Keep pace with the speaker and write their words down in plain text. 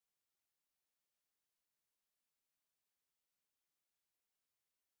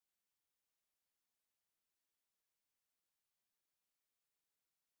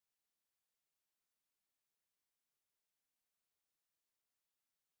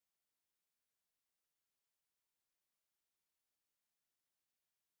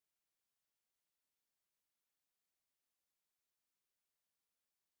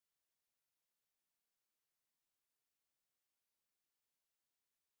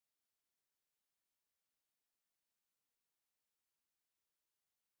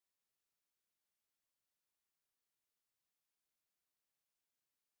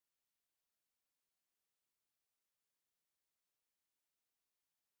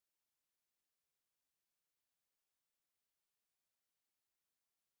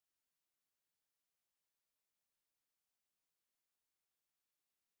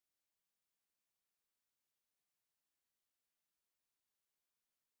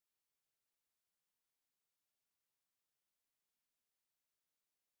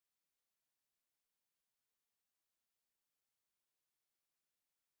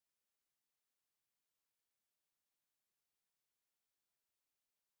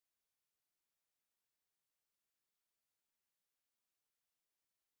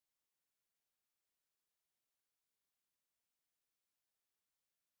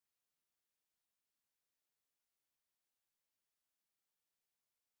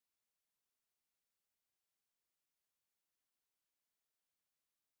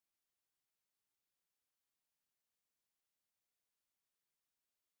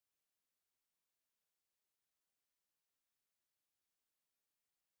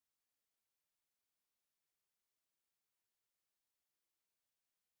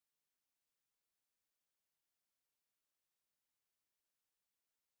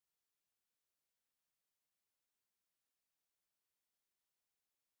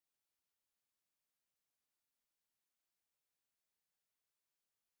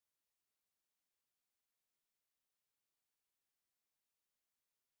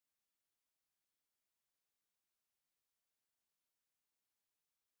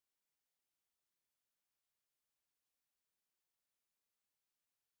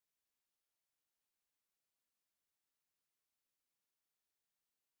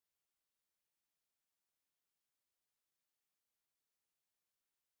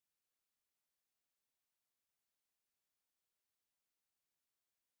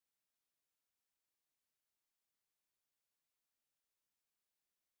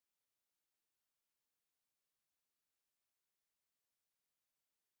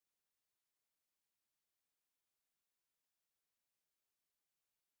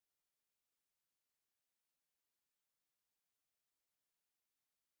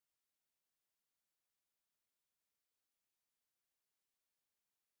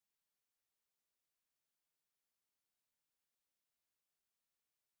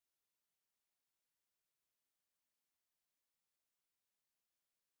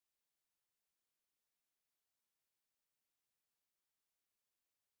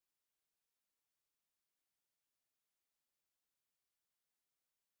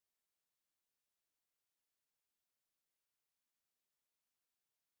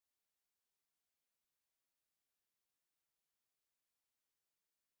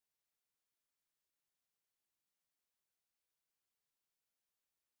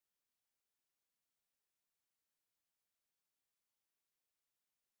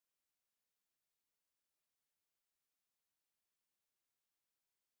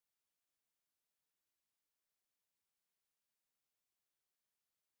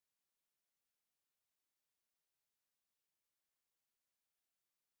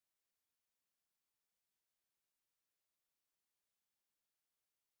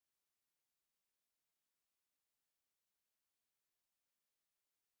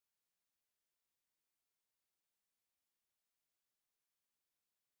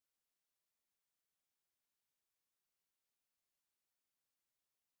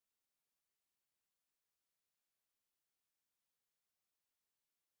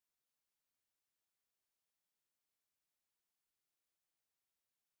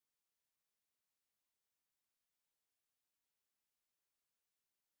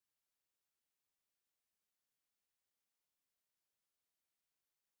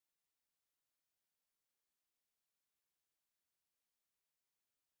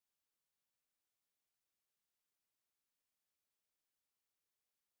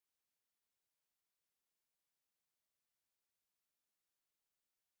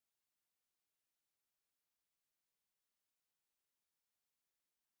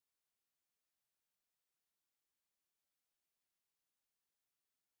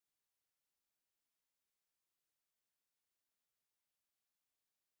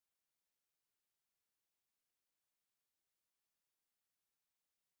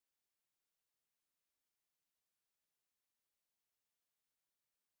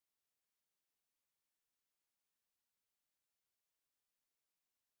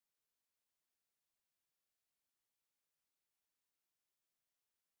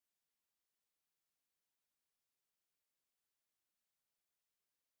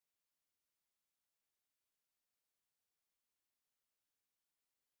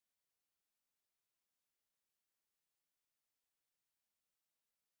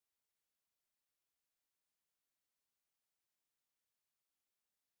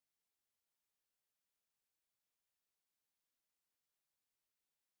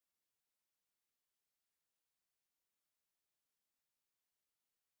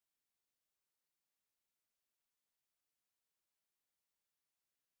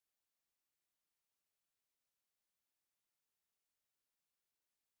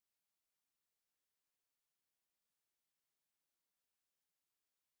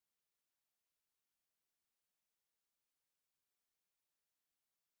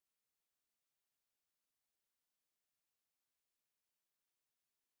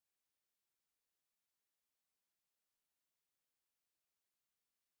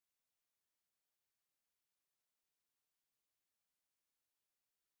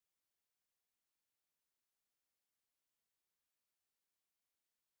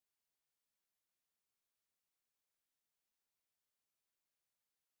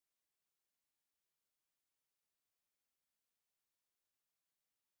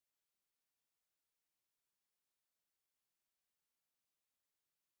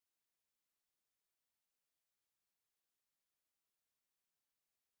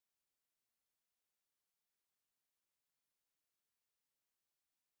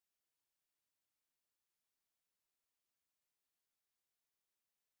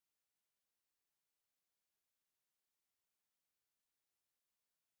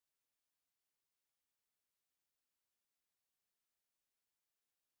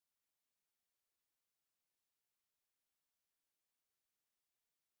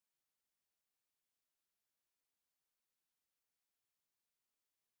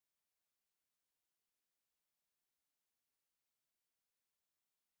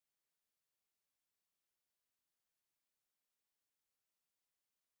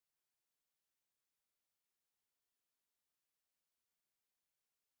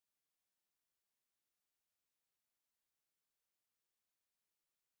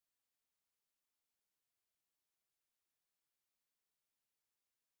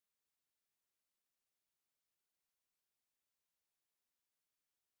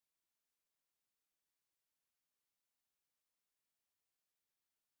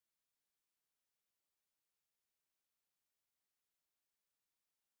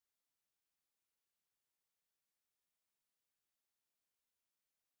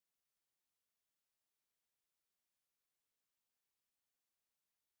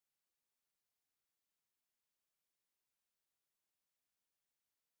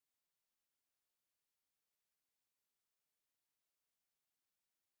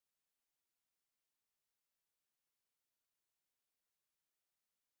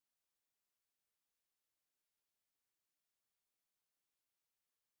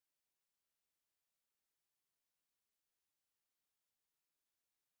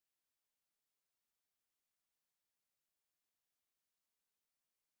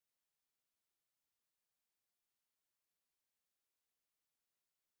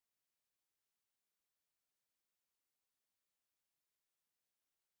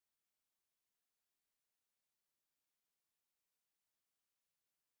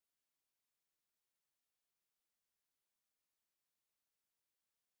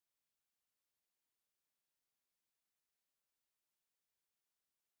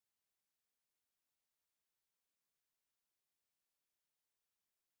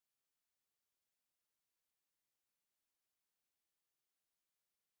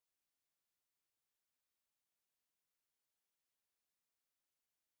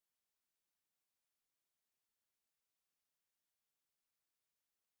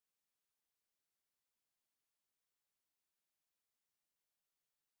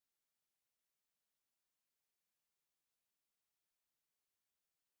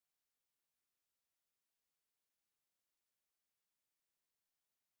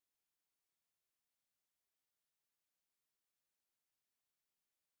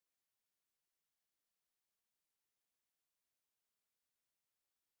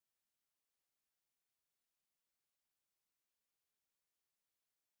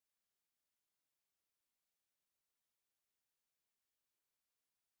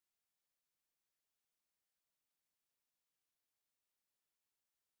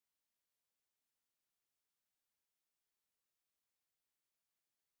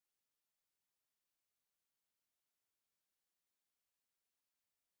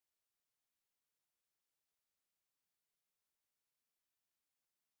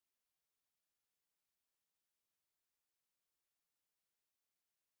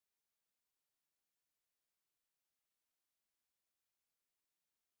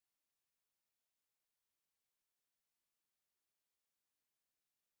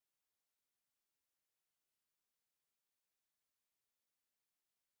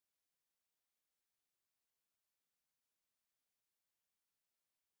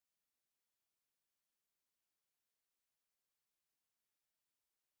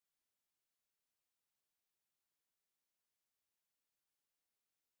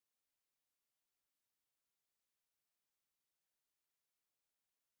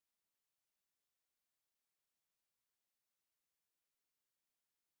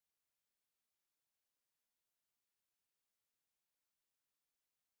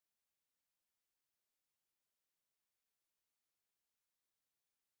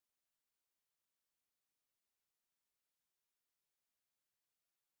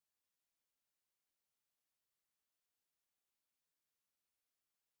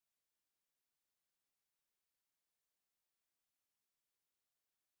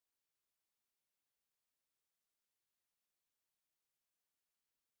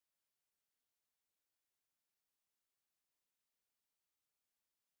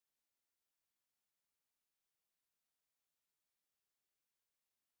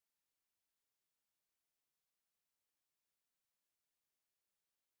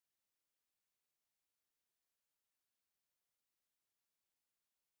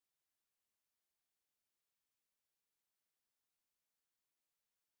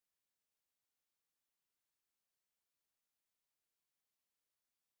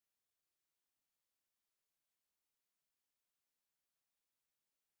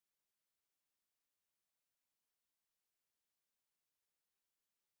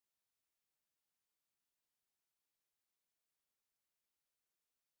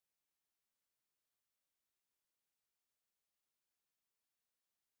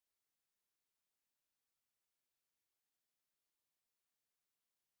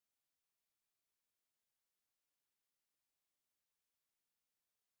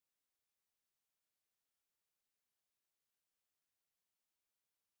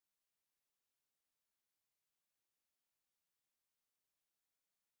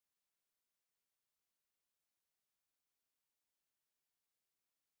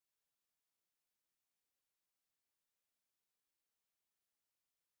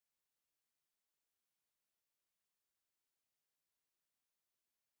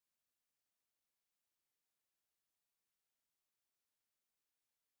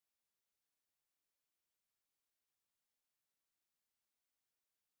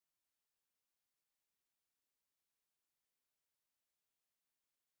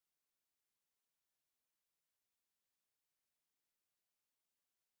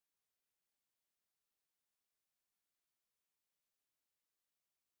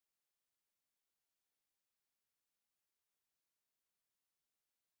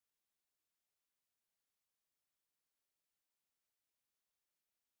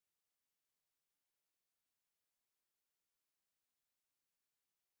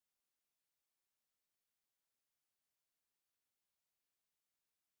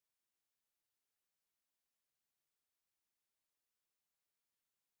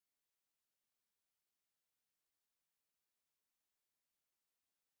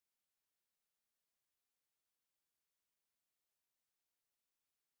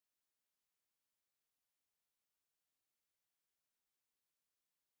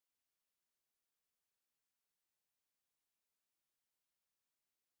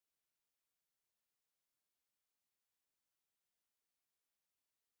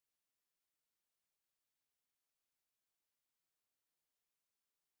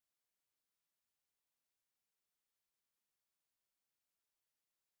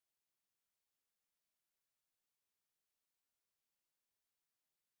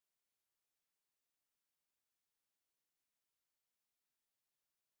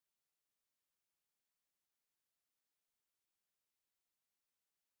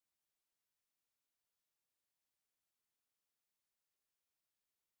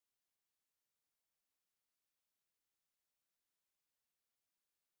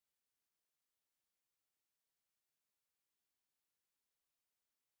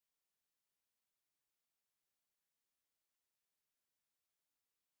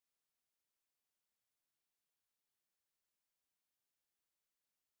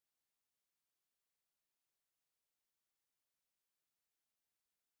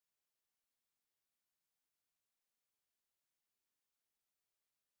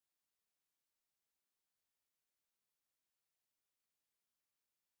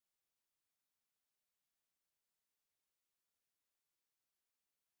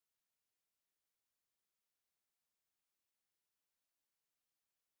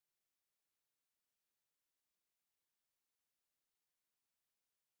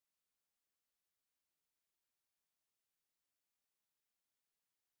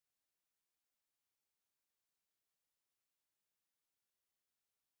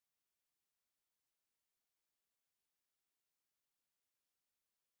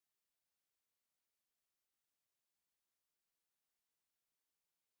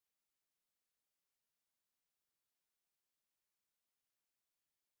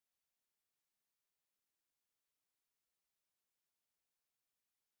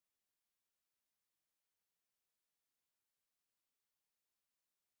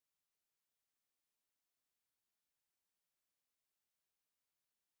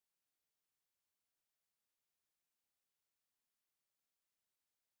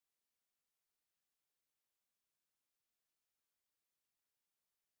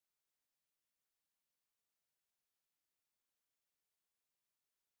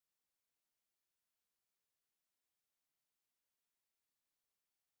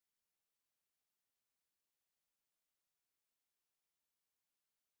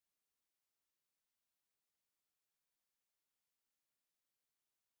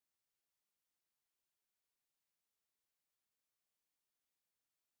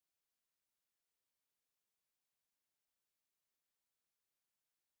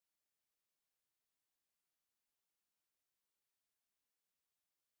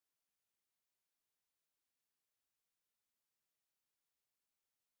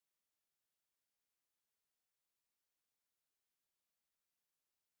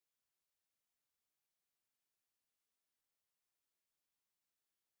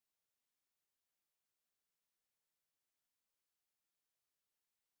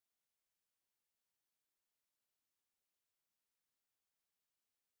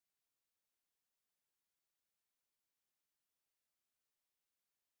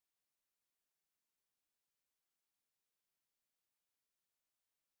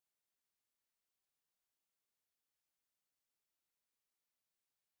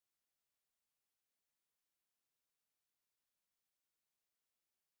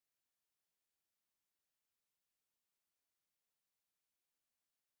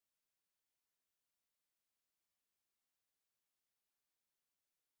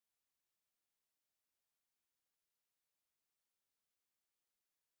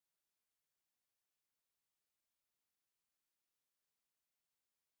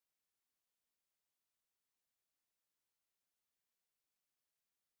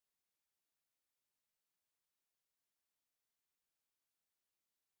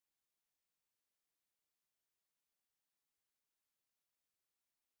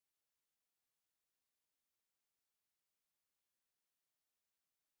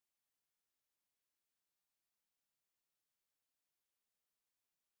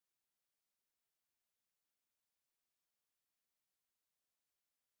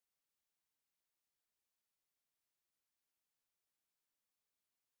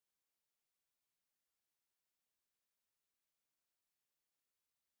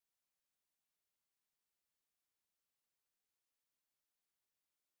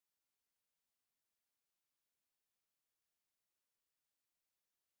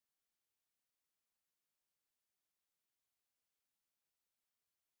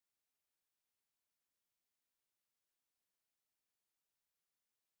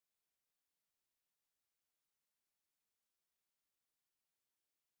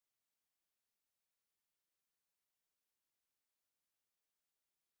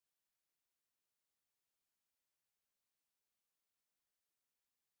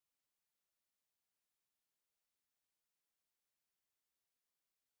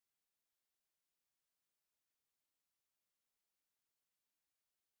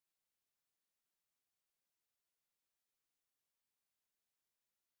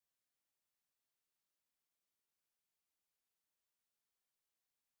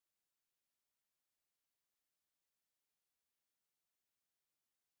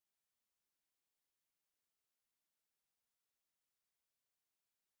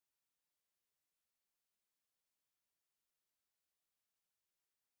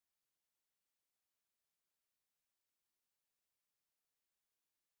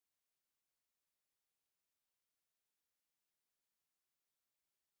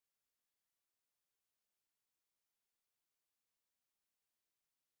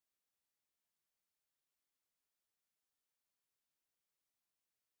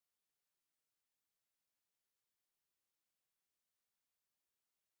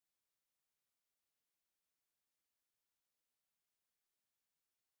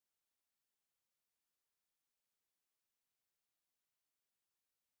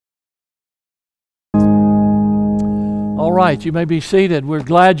All right, you may be seated. We're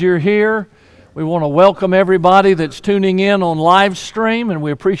glad you're here. We want to welcome everybody that's tuning in on live stream, and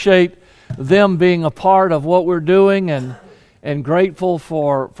we appreciate them being a part of what we're doing, and grateful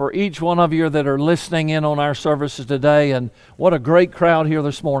for each one of you that are listening in on our services today. And what a great crowd here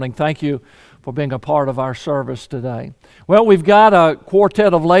this morning. Thank you for being a part of our service today. Well, we've got a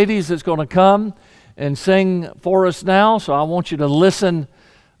quartet of ladies that's going to come and sing for us now, so I want you to listen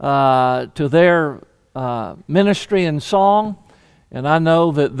to their ministry and song, and I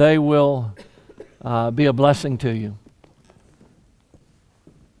know that they will be a blessing to you.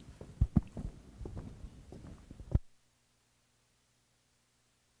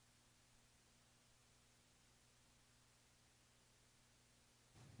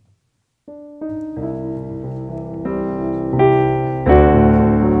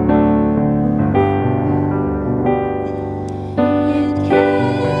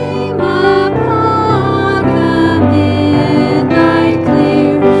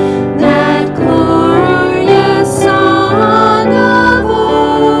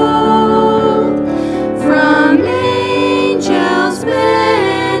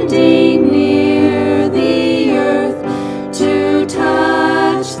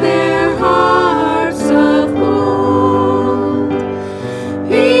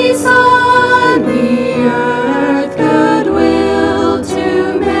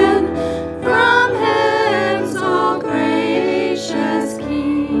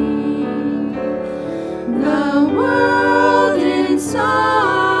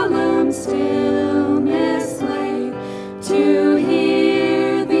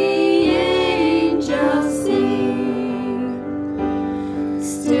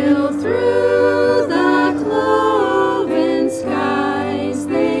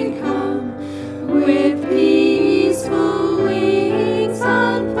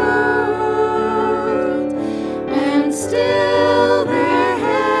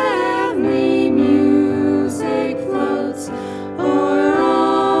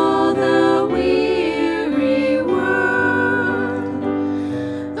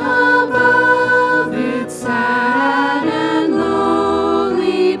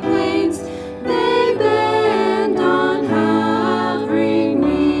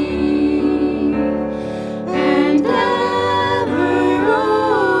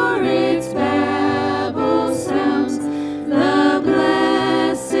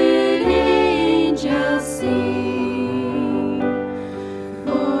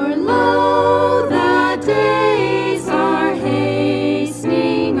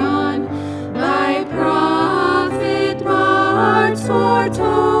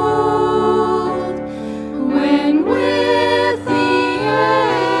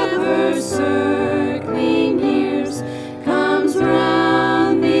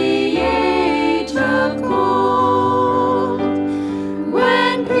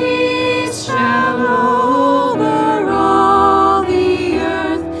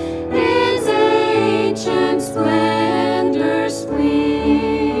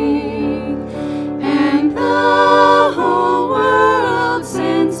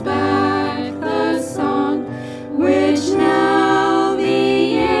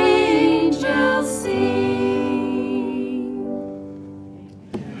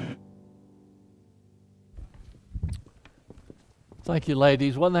 Thank you,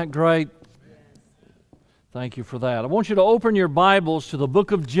 ladies. Wasn't that great? Thank you for that. I want you to open your Bibles to the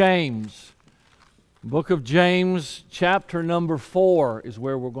book of James. Book of James, chapter number 4 is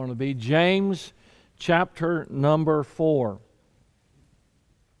where we're going to be. James, chapter number 4.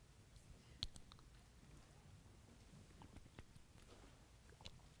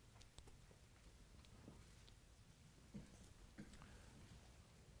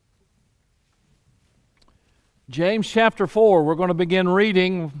 James chapter 4, we're going to begin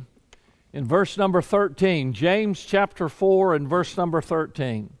reading in verse number 13. James chapter 4 and verse number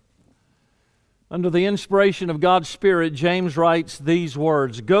 13. Under the inspiration of God's Spirit, James writes these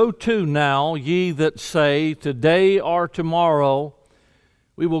words, "Go to now, ye that say, today or tomorrow,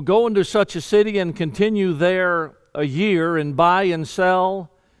 we will go into such a city and continue there a year, and buy and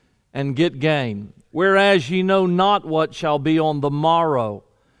sell and get gain. Whereas ye know not what shall be on the morrow.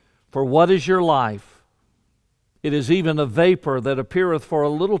 For what is your life? It is even a vapor that appeareth for a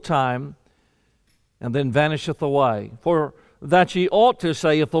little time, and then vanisheth away. For that ye ought to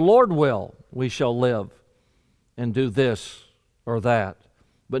say, if the Lord will, we shall live, and do this or that.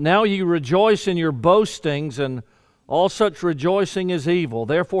 But now ye rejoice in your boastings, and all such rejoicing is evil.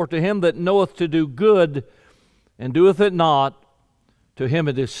 Therefore to him that knoweth to do good, and doeth it not, to him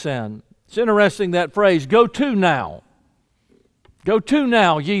it is sin." It's interesting, that phrase, "Go to now. Go to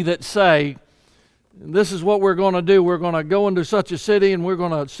now, ye that say, This is what we're going to do. We're going to go into such a city and we're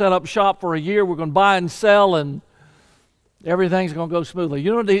going to set up shop for a year. We're going to buy and sell and everything's going to go smoothly.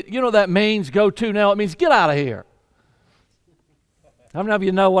 You know what that means, go to now? It means get out of here. How many of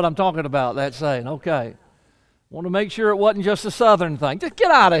you know what I'm talking about, that saying? Okay. Want to make sure it wasn't just a southern thing. Just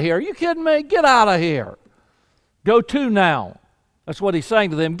get out of here. Are you kidding me? Get out of here. Go to now. That's what he's saying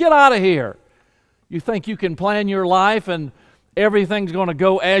to them. Get out of here. You think you can plan your life and everything's going to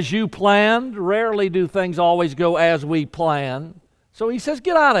go as you planned? Rarely do things always go as we plan. So he says,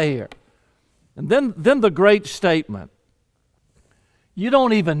 get out of here. And then the great statement. You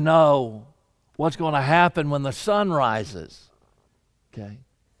don't even know what's going to happen when the sun rises. Okay?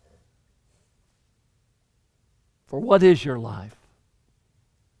 For what is your life?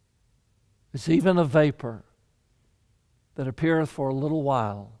 It's even a vapor that appeareth for a little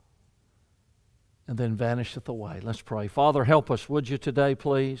while and then vanisheth away. Let's pray. Father, help us, would you, today,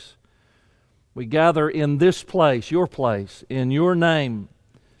 please? We gather in this place, in your name,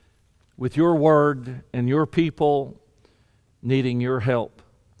 with your word and your people needing your help.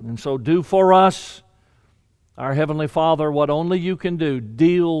 And so do for us, our Heavenly Father, what only you can do.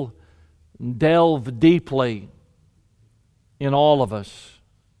 Delve deeply in all of us.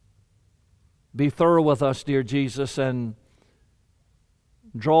 Be thorough with us, dear Jesus, and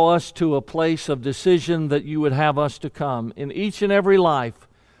draw us to a place of decision that you would have us to come. In each and every life,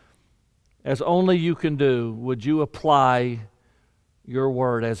 as only you can do, would you apply your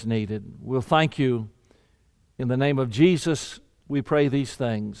word as needed. We'll thank you. In the name of Jesus, we pray these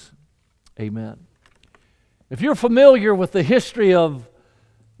things. Amen. If you're familiar with the history of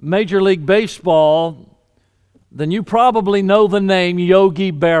Major League Baseball, then you probably know the name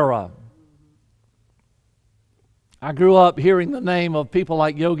Yogi Berra. I grew up hearing the name of people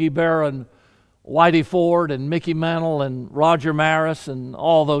like Yogi Berra and Whitey Ford and Mickey Mantle and Roger Maris and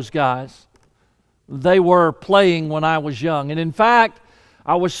all those guys. They were playing when I was young. And in fact,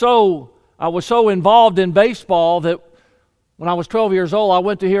 I was so involved in baseball that when I was 12 years old, I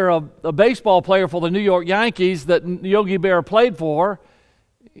went to hear a baseball player for the New York Yankees that Yogi Berra played for.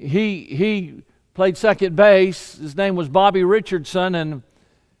 He played second base. His name was Bobby Richardson, and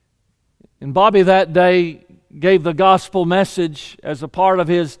Bobby that day gave the gospel message as a part of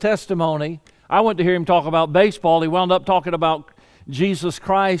his testimony. I went to hear him talk about baseball. He wound up talking about Jesus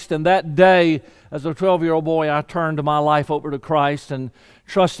Christ, and that day, as a 12-year-old boy, I turned my life over to Christ and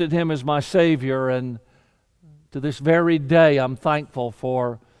trusted Him as my Savior. And to this very day, I'm thankful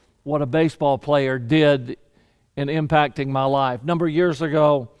for what a baseball player did in impacting my life. A number of years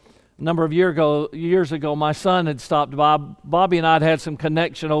ago, my son had stopped by. Bobby and I had some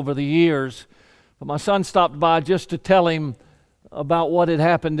connection over the years, but my son stopped by just to tell him about what had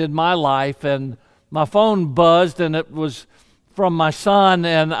happened in my life, and my phone buzzed, and it was from my son,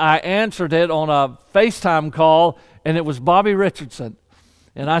 and I answered it on a FaceTime call, and it was Bobby Richardson.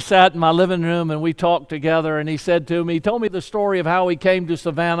 And I sat in my living room and we talked together, and he told me the story of how he came to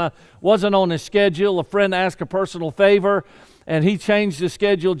Savannah. Wasn't on his schedule. A friend asked a personal favor, and he changed his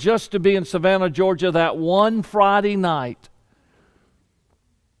schedule just to be in Savannah, Georgia that one Friday night.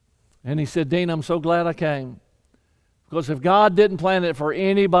 And he said, Dean, I'm so glad I came. Because if God didn't plan it for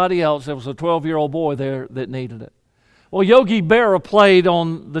anybody else, there was a 12-year-old boy there that needed it. Well, Yogi Berra played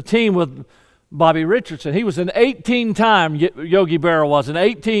on the team with Bobby Richardson. He was an 18-time, Yogi Berra was, an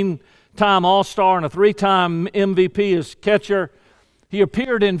 18-time All-Star and a 3-time MVP as catcher. He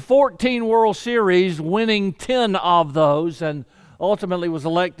appeared in 14 World Series, winning 10 of those, and ultimately was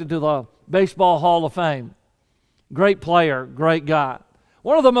elected to the Baseball Hall of Fame. Great player, great guy.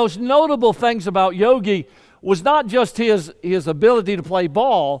 One of the most notable things about Yogi was not just his ability to play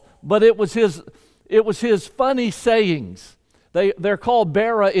ball, but it was his funny sayings. They're called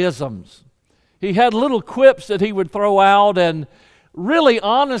Berra-isms. He had little quips that he would throw out, and really,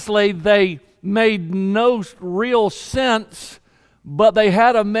 honestly, they made no real sense, but they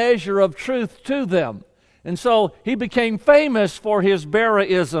had a measure of truth to them. And so he became famous for his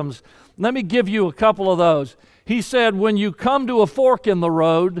Berra-isms. Let me give you a couple of those. He said, when you come to a fork in the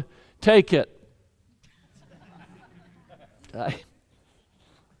road, take it. Okay.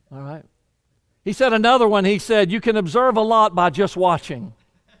 All right. He said another one, he said, you can observe a lot by just watching.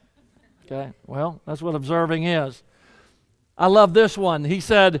 Okay, well, that's what observing is. I love this one. He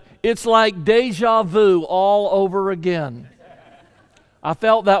said, it's like deja vu all over again. I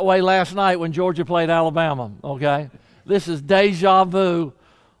felt that way last night when Georgia played Alabama, okay? This is deja vu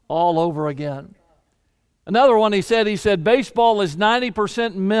all over again. Another one he said, baseball is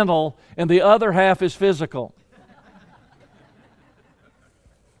 90% mental and the other half is physical.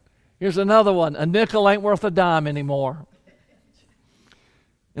 Here's another one. A nickel ain't worth a dime anymore.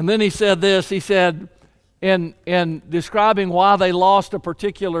 And then he said this, he said, in describing why they lost a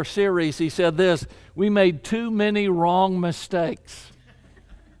particular series, he said this: we made too many wrong mistakes.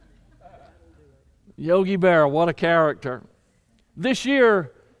 Yogi Berra, what a character. This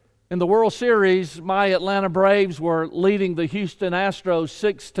year in the World Series, my Atlanta Braves were leading the Houston Astros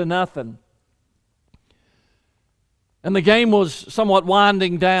 6-0. And the game was somewhat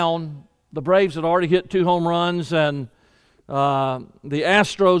winding down. The Braves had already hit 2 home runs, and the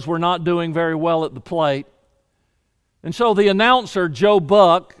Astros were not doing very well at the plate. And so the announcer, Joe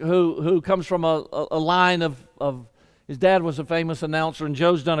Buck, who comes from a line of his dad was a famous announcer, and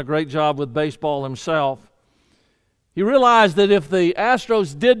Joe's done a great job with baseball himself. He realized that if the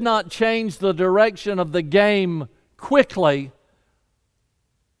Astros did not change the direction of the game quickly,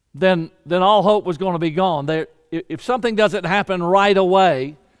 then all hope was going to be gone. If something doesn't happen right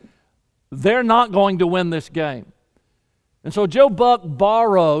away, they're not going to win this game. And so Joe Buck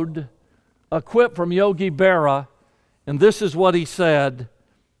borrowed a quip from Yogi Berra, and this is what he said: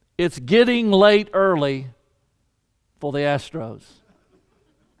 it's getting late early for the Astros.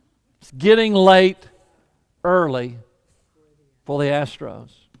 It's getting late early for the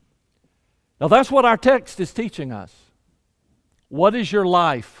Astros. Now that's what our text is teaching us. What is your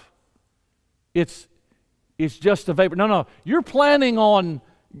life? It's just a vapor. No, you're planning on,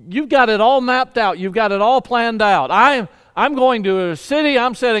 you've got it all mapped out. You've got it all planned out. I'm going to a city.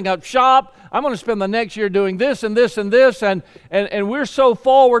 I'm setting up shop. I'm going to spend the next year doing this and this and this. And we're so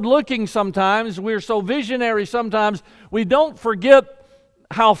forward-looking sometimes. We're so visionary sometimes. We don't forget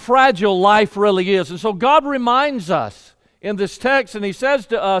how fragile life really is. And so God reminds us in this text, and He says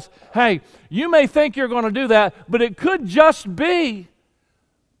to us, hey, you may think you're going to do that, but it could just be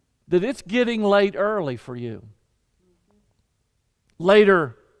that it's getting late early for you.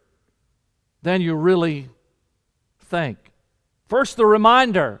 Later than you really think. First the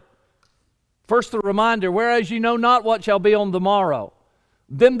reminder, whereas you know not what shall be on the morrow.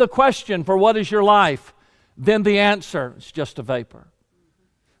 Then the question, for what is your life? Then the answer, it's just a vapor.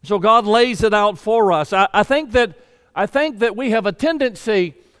 So God lays it out for us. I think that we have a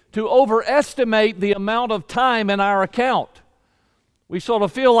tendency to overestimate the amount of time in our account. We sort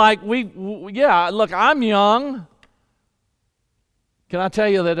of feel like look, I'm young. Can I tell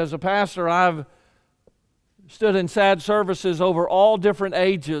you that as a pastor, I've stood in sad services over all different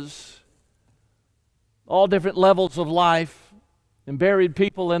ages, all different levels of life, and buried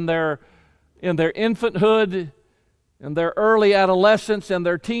people in their infanthood, in their early adolescence, in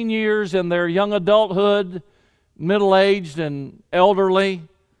their teen years, in their young adulthood, middle-aged and elderly.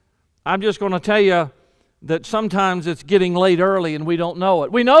 I'm just going to tell you that sometimes it's getting late early and we don't know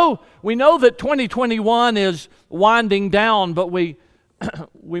it. We know that 2021 is winding down, but we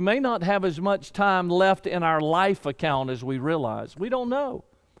may not have as much time left in our life account as we realize. We don't know.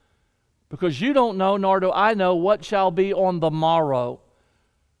 Because you don't know, nor do I know, what shall be on the morrow.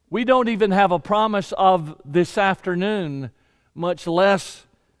 We don't even have a promise of this afternoon, much less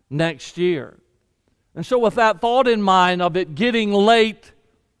next year. And so with that thought in mind of it getting late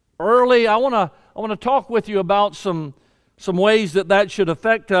early, I want to talk with you about some ways that should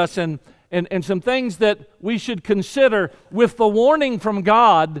affect us and some things that we should consider with the warning from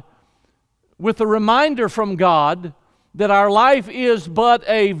God, with the reminder from God that our life is but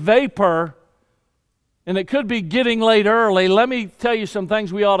a vapor and it could be getting late early. Let me tell you some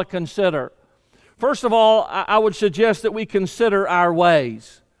things we ought to consider. First of all, I would suggest that we consider our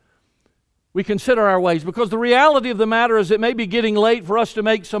ways. We consider our ways, because the reality of the matter is it may be getting late for us to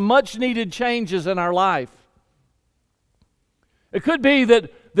make some much needed changes in our life. It could be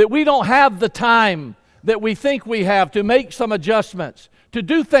that we don't have the time that we think we have to make some adjustments, to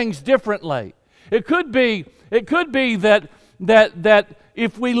do things differently. It could be that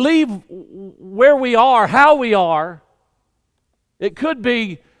if we leave where we are, how we are, it could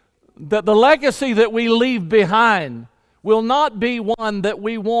be that the legacy that we leave behind will not be one that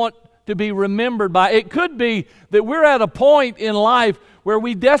we want to be remembered by. It could be that we're at a point in life where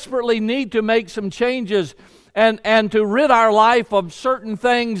we desperately need to make some changes and to rid our life of certain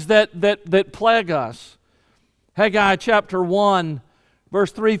things that plague us. Haggai chapter 1,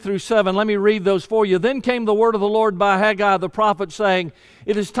 verse 3 through 7. Let me read those for you. Then came the word of the Lord by Haggai the prophet, saying,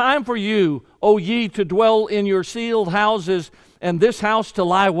 It is time for you, O ye, to dwell in your sealed houses, and this house to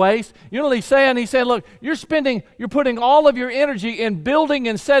lie waste. You know what he's saying? He's saying, look, you're putting all of your energy in building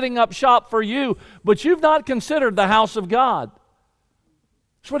and setting up shop for you, but you've not considered the house of God.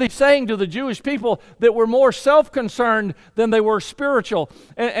 That's what he's saying to the Jewish people that were more self-concerned than they were spiritual.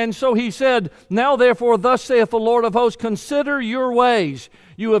 And so he said, Now therefore, thus saith the Lord of hosts, consider your ways.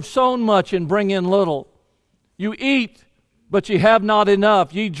 You have sown much and bring in little. You eat, but ye have not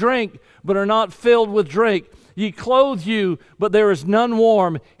enough. Ye drink, but are not filled with drink. Ye clothe you, but there is none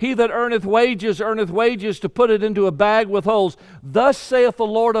warm. He that earneth wages to put it into a bag with holes. Thus saith the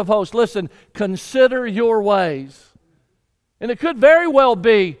Lord of hosts." Listen, consider your ways. And it could very well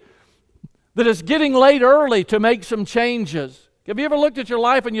be that it's getting late early to make some changes. Have you ever looked at your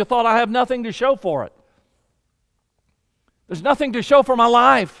life and you thought, I have nothing to show for it? There's nothing to show for my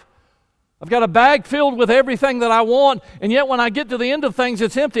life. I've got a bag filled with everything that I want, and yet when I get to the end of things,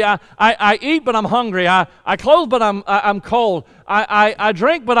 it's empty. I eat, but I'm hungry. I clothe, but I'm cold. I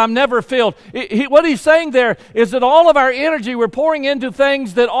drink, but I'm never filled. What he's saying there is that all of our energy we're pouring into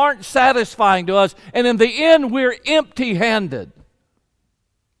things that aren't satisfying to us, and in the end, we're empty-handed.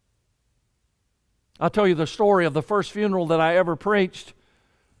 I'll tell you the story of the first funeral that I ever preached. It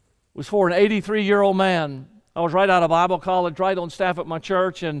was for an 83-year-old man. I was right out of Bible college, right on staff at my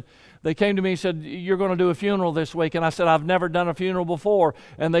church, and they came to me and said, "You're going to do a funeral this week." And I said, "I've never done a funeral before."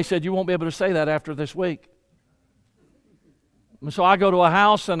 And they said, "You won't be able to say that after this week." And so I go to a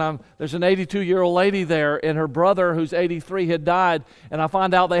house, and there's an 82-year-old lady there, and her brother, who's 83, had died. And I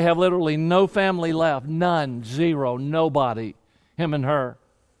find out they have literally no family left. None, zero, nobody, him and her.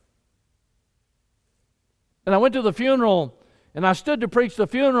 And I went to the funeral, and I stood to preach the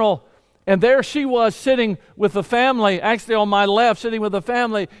funeral, and there she was sitting with the family, actually on my left, sitting with the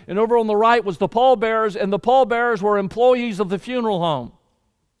family, and over on the right was the pallbearers, and the pallbearers were employees of the funeral home.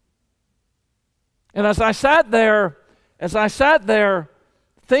 And as I sat there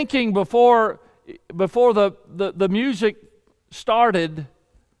thinking before the music stopped,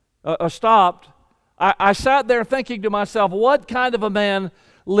 I sat there thinking to myself, what kind of a man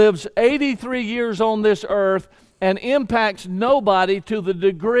lives 83 years on this earth and impacts nobody to the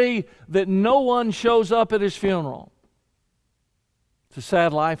degree that no one shows up at his funeral? It's a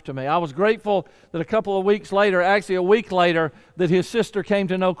sad life to me. I was grateful that a couple of weeks later, actually a week later, that his sister came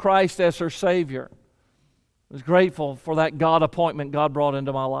to know Christ as her Savior. I was grateful for that God appointment God brought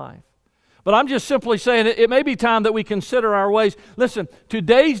into my life. But I'm just simply saying it may be time that we consider our ways. Listen,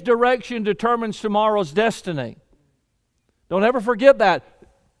 today's direction determines tomorrow's destiny. Don't ever forget that.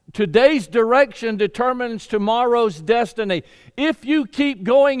 Today's direction determines tomorrow's destiny. If you keep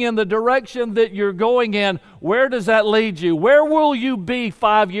going in the direction that you're going in, where does that lead you? Where will you be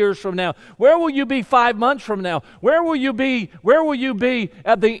 5 years from now? Where will you be 5 months from now? Where will you be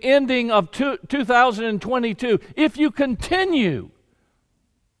at the ending of 2022? If you continue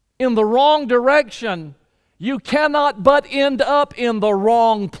in the wrong direction, you cannot but end up in the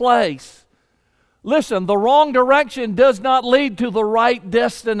wrong place. Listen, the wrong direction does not lead to the right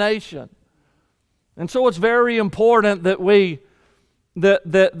destination. And so it's very important that we make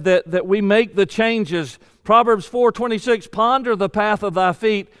the changes. Proverbs 4:26, "Ponder the path of thy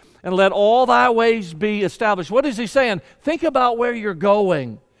feet, and let all thy ways be established." What is he saying? Think about where you're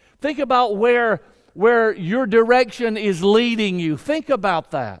going. Think about where your direction is leading you. Think about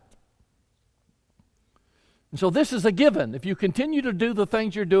that. And so this is a given. If you continue to do the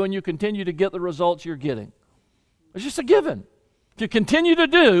things you're doing, you continue to get the results you're getting. It's just a given. If you continue to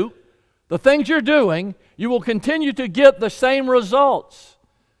do the things you're doing, you will continue to get the same results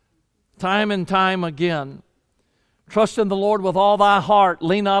time and time again. "Trust in the Lord with all thy heart.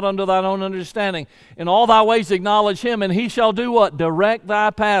 Lean not unto thine own understanding. In all thy ways acknowledge him, and he shall do what? Direct thy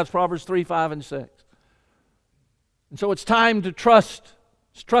paths." Proverbs 3, 5, and 6. And so it's time to trust.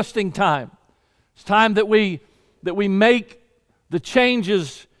 It's trusting time. It's time that we make the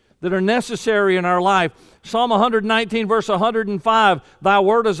changes that are necessary in our life. Psalm 119, verse 105, "Thy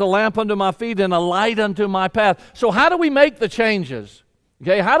word is a lamp unto my feet and a light unto my path." So how do we make the changes?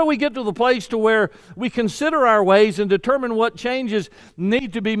 Okay, how do we get to the place to where we consider our ways and determine what changes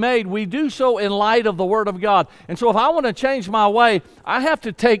need to be made? We do so in light of the Word of God. And so if I want to change my way, I have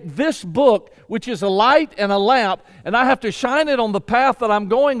to take this book, which is a light and a lamp, and I have to shine it on the path that I'm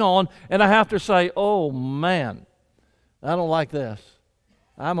going on, and I have to say, "Oh man, I don't like this.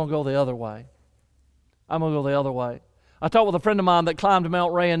 I'm going to go the other way. I'm going to go the other way." I talked with a friend of mine that climbed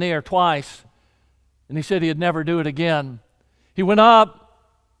Mount Rainier twice, and he said he'd never do it again. He went up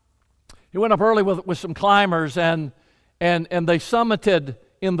early with some climbers, and they summited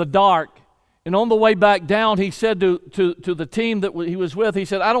in the dark. And on the way back down, he said to the team that he was with, he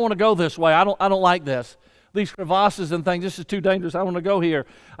said, "I don't want to go this way. I don't like this. These crevasses and things, this is too dangerous. I want to go here.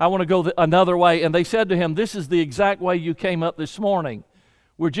 I want to go another way." And they said to him, "This is the exact way you came up this morning.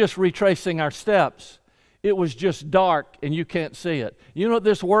 We're just retracing our steps. It was just dark and you can't see it." You know what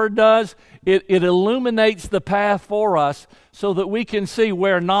this word does? It illuminates the path for us so that we can see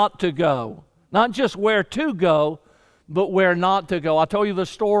where not to go. Not just where to go, but where not to go. I'll tell you the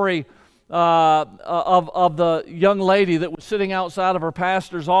story of the young lady that was sitting outside of her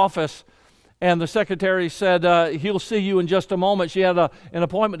pastor's office, and the secretary said, he'll see you in just a moment. She had an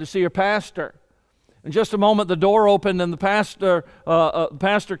appointment to see her pastor. In just a moment, the door opened, and the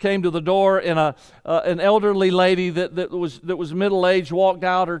pastor came to the door, and an elderly lady that was middle-aged walked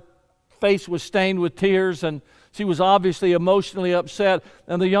out. Her face was stained with tears, and she was obviously emotionally upset.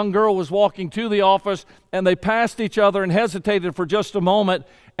 And the young girl was walking to the office, and they passed each other and hesitated for just a moment,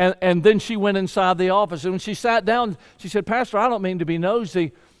 and then she went inside the office. And when she sat down, she said, "Pastor, I don't mean to be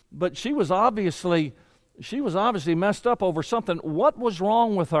nosy, but she was obviously messed up over something. What was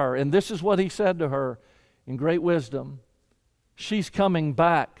wrong with her?" And this is what he said to her in great wisdom: "She's coming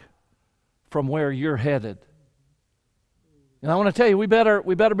back from where you're headed." And I want to tell you, we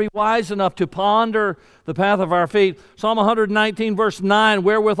better be wise enough to ponder the path of our feet. Psalm 119, verse 9,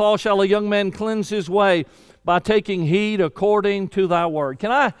 "Wherewithal shall a young man cleanse his way? By taking heed according to thy word."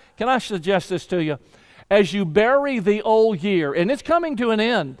 Can I suggest this to you? As you bury the old year, and it's coming to an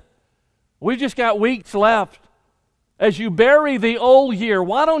end, we've just got weeks left. As you bury the old year,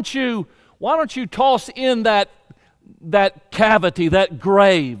 why don't you toss in that cavity, that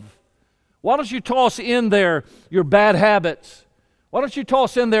grave? Why don't you toss in there your bad habits? Why don't you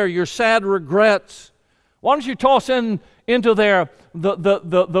toss in there your sad regrets? Why don't you toss into there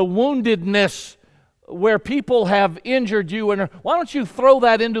the woundedness where people have injured you? And why don't you throw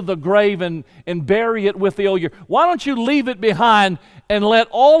that into the grave and bury it with the old year? Why don't you leave it behind and let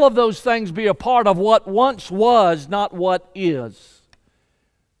all of those things be a part of what once was, not what is?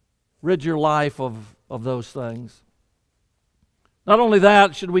 Rid your life of those things. Not only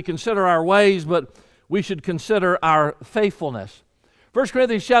that, should we consider our ways, but we should consider our faithfulness. 1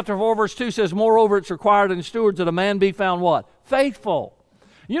 Corinthians chapter 4, verse 2 says, "Moreover, it's required in stewards that a man be found" what? Faithful.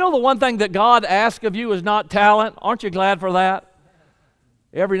 You know, the one thing that God asks of you is not talent. Aren't you glad for that?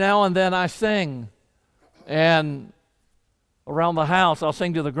 Every now and then I sing, and around the house I'll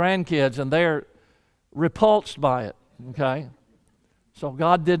sing to the grandkids, and they're repulsed by it, okay? So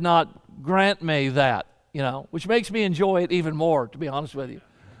God did not grant me that, which makes me enjoy it even more, to be honest with you.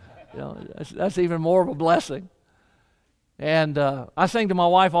 That's even more of a blessing. And I sing to my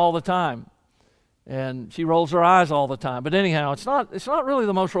wife all the time, and she rolls her eyes all the time. But anyhow, it's not really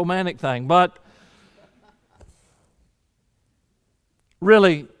the most romantic thing. But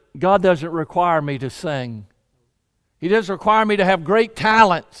really, God doesn't require me to sing. He doesn't require me to have great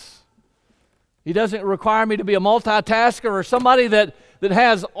talents. He doesn't require me to be a multitasker or somebody that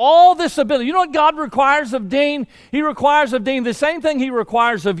has all this ability. You know what God requires of Dean? He requires of Dean the same thing He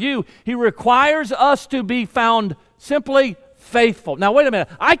requires of you. He requires us to be found simply faithful. Now, wait a minute.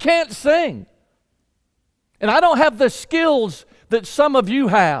 I can't sing. And I don't have the skills that some of you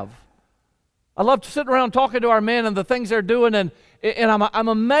have. I love to sit around talking to our men and the things they're doing, and I'm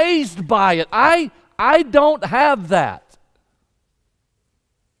amazed by it. I don't have that.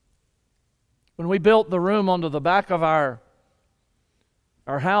 When we built the room onto the back of our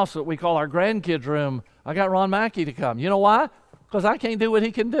house that we call our grandkids' room, I got Ron Mackey to come. You know why? Because I can't do what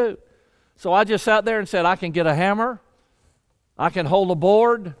he can do. So I just sat there and said, I can get a hammer, I can hold a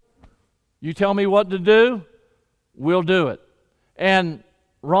board, you tell me what to do, we'll do it. And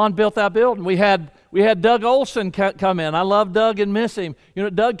Ron built that building. We had Doug Olson come in. I love Doug and miss him.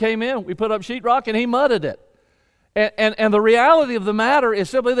 Doug came in, we put up sheetrock, and he mudded it. And the reality of the matter is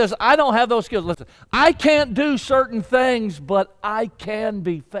simply this: I don't have those skills. Listen, I can't do certain things, but I can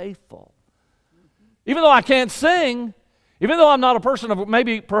be faithful. Even though I can't sing, even though I'm not a person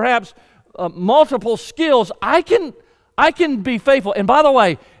of perhaps multiple skills, I can be faithful. And by the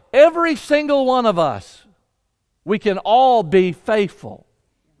way, every single one of us, we can all be faithful.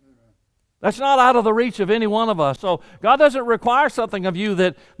 That's not out of the reach of any one of us. So God doesn't require something of you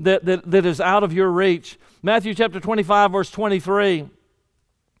that is out of your reach. Matthew chapter 25, verse 23.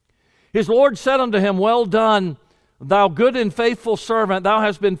 His Lord said unto him, Well done, thou good and faithful servant. Thou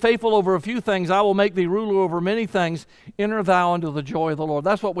hast been faithful over a few things. I will make thee ruler over many things. Enter thou into the joy of the Lord.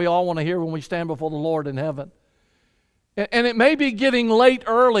 That's what we all want to hear when we stand before the Lord in heaven. And it may be getting late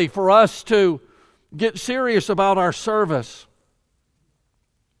early for us to get serious about our service.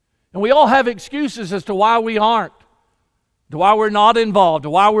 And we all have excuses as to why we aren't, to why we're not involved, to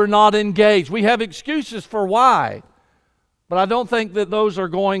why we're not engaged. We have excuses for why. But I don't think that those are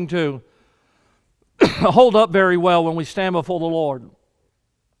going to hold up very well when we stand before the Lord.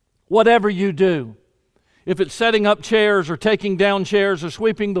 Whatever you do, if it's setting up chairs or taking down chairs or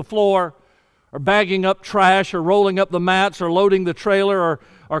sweeping the floor or bagging up trash or rolling up the mats or loading the trailer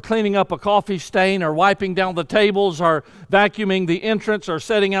cleaning up a coffee stain, or wiping down the tables, or vacuuming the entrance, or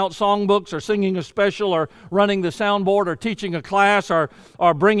setting out songbooks, or singing a special, or running the soundboard, or teaching a class, or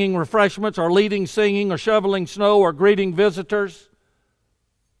bringing refreshments, or leading singing, or shoveling snow, or greeting visitors.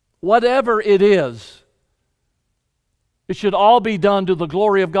 Whatever it is, it should all be done to the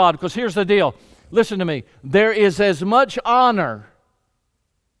glory of God. Because here's the deal. Listen to me. There is as much honor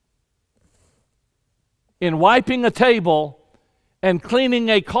in wiping a table and cleaning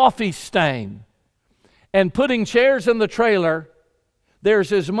a coffee stain and putting chairs in the trailer.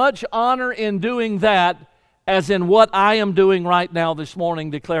 There's as much honor in doing that as in what I am doing right now this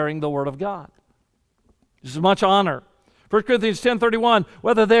morning, declaring the Word of God. There's as much honor. 1 Corinthians 10:31,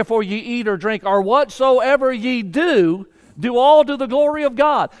 whether therefore ye eat or drink or whatsoever ye do, do all to the glory of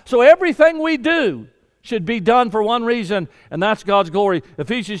God. So everything we do should be done for one reason, and that's God's glory.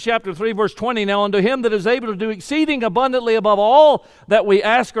 Ephesians chapter 3, verse 20, now unto Him that is able to do exceeding abundantly above all that we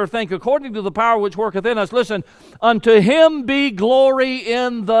ask or think, according to the power which worketh in us. Listen, unto Him be glory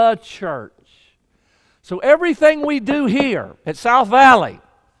in the church. So everything we do here at South Valley,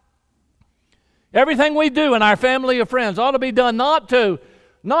 everything we do in our family of friends ought to be done not to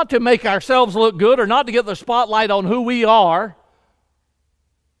make ourselves look good or not to get the spotlight on who we are.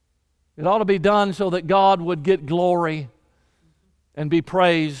 It ought to be done so that God would get glory and be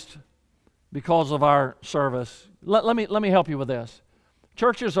praised because of our service. Let me help you with this.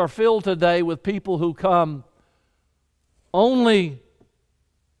 Churches are filled today with people who come only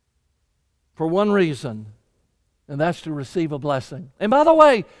for one reason, and that's to receive a blessing. And by the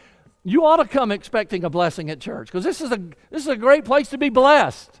way, you ought to come expecting a blessing at church, because this is a great place to be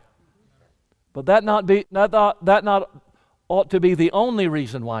blessed. But that not ought to be the only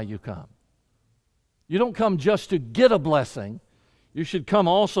reason why you come. You don't come just to get a blessing. You should come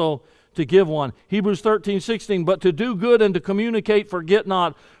also to give one. Hebrews 13:16, but to do good and to communicate, forget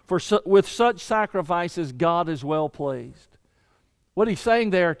not, for with such sacrifices God is well pleased. What he's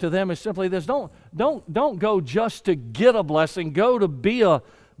saying there to them is simply this: don't go just to get a blessing. Go to be a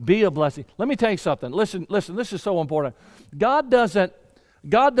blessing. Let me tell you something. Listen. This is so important. God doesn't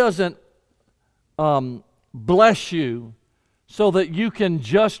bless you so that you can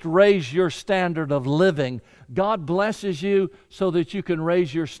just raise your standard of living. God blesses you so that you can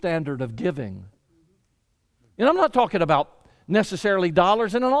raise your standard of giving. And I'm not talking about necessarily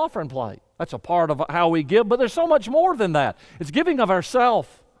dollars in an offering plate. That's a part of how we give, but there's so much more than that. It's giving of ourselves.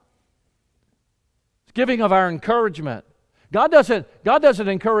 It's giving of our encouragement. God doesn't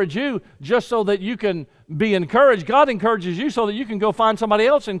encourage you just so that you can be encouraged. God encourages you so that you can go find somebody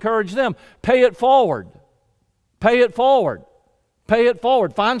else and encourage them. Pay it forward. Pay it forward. Pay it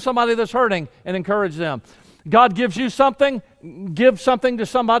forward. Find somebody that's hurting and encourage them. God gives you something, give something to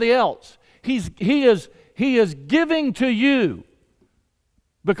somebody else. He is giving to you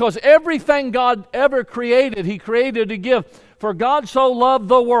because everything God ever created, He created to give. For God so loved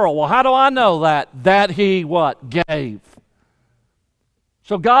the world. Well, how do I know that? That He what? Gave.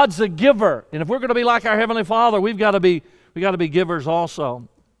 So God's a giver. And if we're going to be like our Heavenly Father, we've got to be givers also.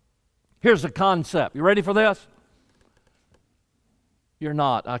 Here's the concept. You ready for this? You're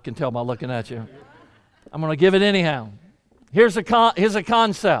not. I can tell by looking at you. I'm going to give it anyhow. Here's a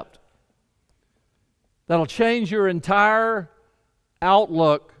concept that'll change your entire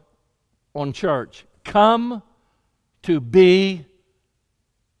outlook on church. Come to be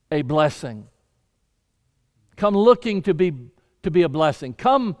a blessing. Come looking to be a blessing.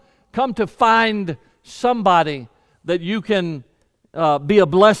 Come to find somebody that you can be a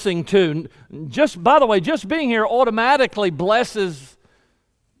blessing to. By the way, just being here automatically blesses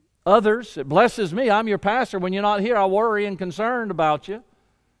others. It blesses me. I'm your pastor. When you're not here, I worry and concerned about you.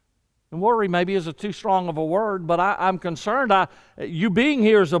 And worry maybe is too strong of a word, but I'm concerned. You being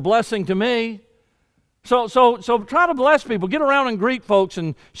here is a blessing to me. So try to bless people. Get around and greet folks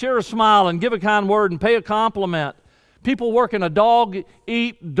and share a smile and give a kind word and pay a compliment. People work in a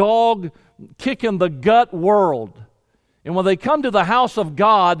dog-eat, dog-kick-in-the-gut world. And when they come to the house of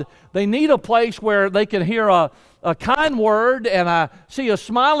God, they need a place where they can hear a kind word and see a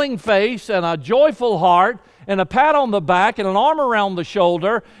smiling face and a joyful heart and a pat on the back and an arm around the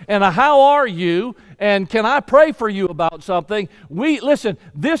shoulder and a how are you and can I pray for you about something. Listen,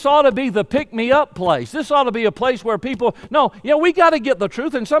 this ought to be the pick-me-up place. This ought to be a place where people, we got to get the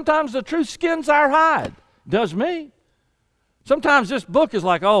truth, and sometimes the truth skins our hide. Does me. Sometimes this book is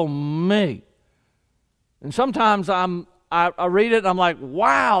like, oh, me. And sometimes I read it and I'm like,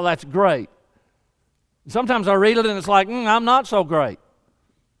 wow, that's great. Sometimes I read it and it's like, I'm not so great.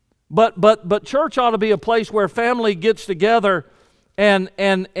 But church ought to be a place where family gets together and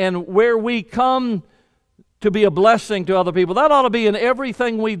where we come to be a blessing to other people. That ought to be in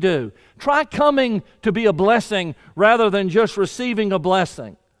everything we do. Try coming to be a blessing rather than just receiving a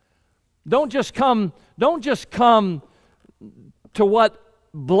blessing. Don't just come to what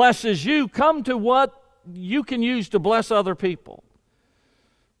blesses you. Come to what you can use to bless other people.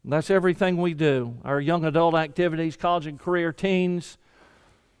 And that's everything we do. Our young adult activities, college and career, teens,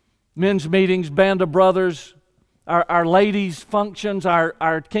 men's meetings, band of brothers, our ladies' functions,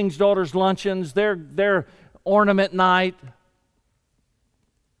 our King's Daughters luncheons, their ornament night,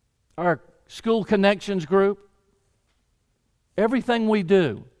 our school connections group. Everything we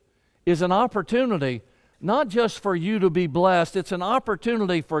do is an opportunity not just for you to be blessed, it's an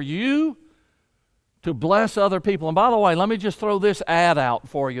opportunity for you to bless other people. And by the way, let me just throw this ad out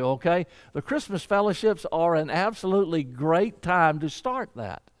for you, okay? The Christmas fellowships are an absolutely great time to start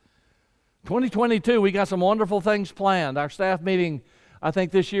that. 2022, we got some wonderful things planned. Our staff meeting, I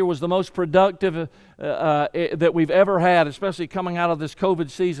think this year was the most productive that we've ever had, especially coming out of this COVID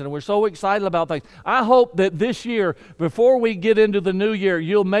season. And we're so excited about things. I hope that this year, before we get into the new year,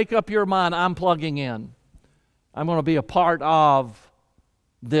 you'll make up your mind, I'm plugging in. I'm going to be a part of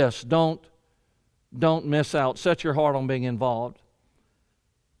this. Don't miss out. Set your heart on being involved.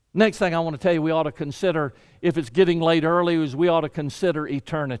 Next thing I want to tell you we ought to consider, if it's getting late early, is we ought to consider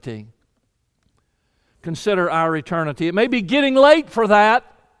eternity. Consider our eternity. It may be getting late for that.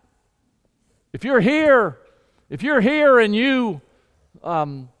 If you're here and you're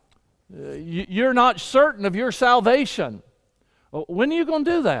not certain of your salvation, when are you going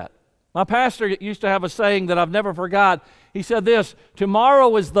to do that? My pastor used to have a saying that I've never forgot. He said this: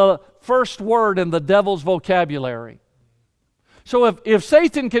 tomorrow is the first word in the devil's vocabulary. So if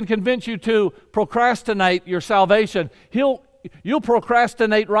Satan can convince you to procrastinate your salvation, you'll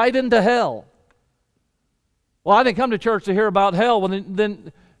procrastinate right into hell. Well, I didn't come to church to hear about hell. Well,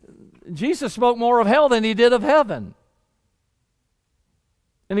 then Jesus spoke more of hell than he did of heaven.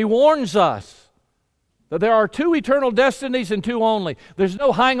 And he warns us that there are two eternal destinies and two only. There's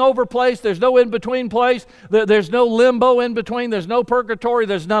no hangover place. There's no in-between place. There's no limbo in between. There's no purgatory.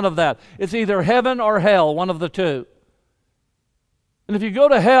 There's none of that. It's either heaven or hell, one of the two. And if you go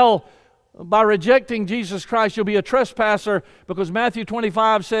to hell by rejecting Jesus Christ, you'll be a trespasser, because Matthew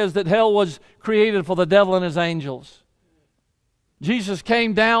 25 says that hell was created for the devil and his angels. Jesus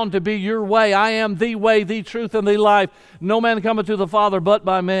came down to be your way. I am the way, the truth, and the life. No man cometh to the Father but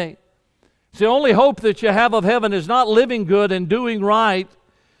by me. It's the only hope that you have of heaven is not living good and doing right.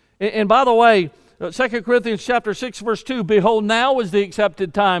 And by the way, 2 Corinthians chapter 6, verse 2, behold, now is the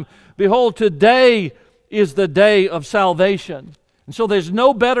accepted time. Behold, today is the day of salvation. And so there's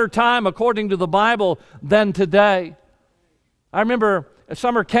no better time, according to the Bible, than today. I remember a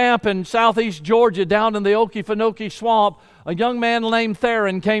summer camp in southeast Georgia, down in the Okefenokee Swamp. A young man named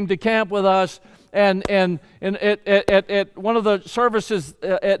Theron came to camp with us, and at one of the services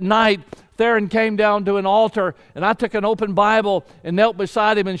at night, Theron came down to an altar, and I took an open Bible and knelt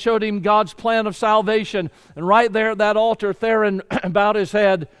beside him and showed him God's plan of salvation. And right there at that altar, Theron bowed his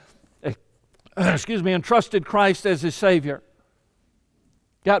head, and trusted Christ as his Savior.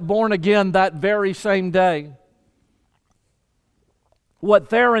 Got born again that very same day. What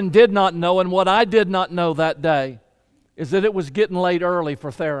Theron did not know, and what I did not know that day, is that it was getting late early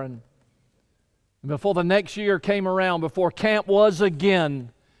for Theron. And before the next year came around, before camp was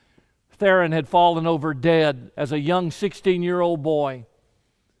again, Theron had fallen over dead as a young 16-year-old boy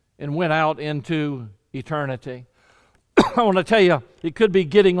and went out into eternity. I want to tell you, it could be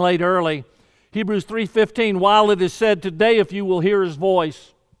getting late early. Hebrews 3:15, while it is said, today if you will hear His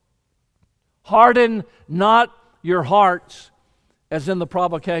voice, harden not your hearts as in the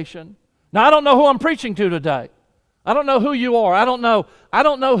provocation. Now, I don't know who I'm preaching to today. I don't know who you are. I don't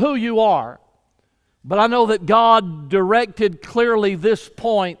know who you are. But I know that God directed clearly this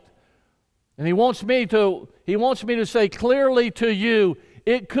point, and He wants me to say clearly to you,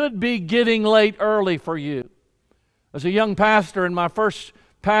 it could be getting late early for you. As a young pastor in my first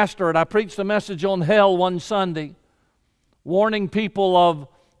pastorate, I preached a message on hell one Sunday, warning people of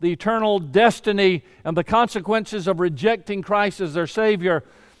the eternal destiny and the consequences of rejecting Christ as their Savior.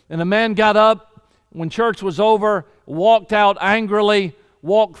 And a man got up when church was over, walked out angrily,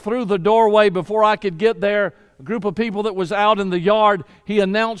 walked through the doorway before I could get there. A group of people that was out in the yard, he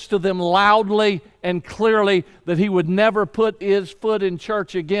announced to them loudly and clearly that he would never put his foot in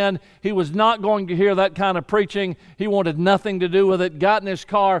church again. He was not going to hear that kind of preaching. He wanted nothing to do with it. Got in his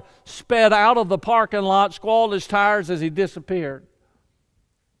car, sped out of the parking lot, squalled his tires as he disappeared.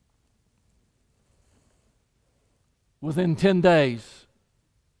 Within 10 days,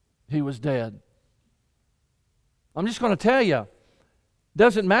 he was dead. I'm just going to tell you,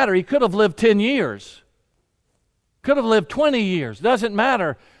 doesn't matter. He could have lived 10 years. Could have lived 20 years. Doesn't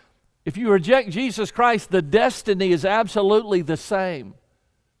matter. If you reject Jesus Christ, the destiny is absolutely the same.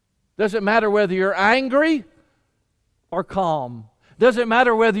 Doesn't matter whether you're angry or calm. Doesn't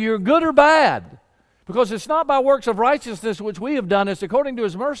matter whether you're good or bad. Because it's not by works of righteousness which we have done. It's according to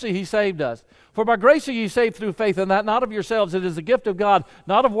His mercy He saved us. For by grace are ye saved through faith, and that not of yourselves. It is the gift of God,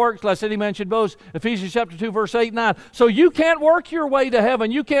 not of works, lest any man should boast. Ephesians chapter 2, verse 8 and 9. So you can't work your way to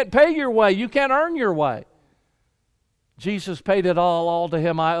heaven. You can't pay your way. You can't earn your way. Jesus paid it all to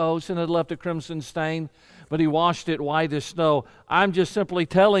Him I owe. Sin had left a crimson stain, but He washed it white as snow. I'm just simply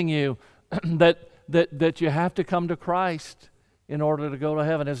telling you that you have to come to Christ in order to go to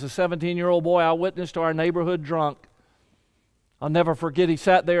heaven. As a 17-year-old boy, I witnessed to our neighborhood drunk. I'll never forget, he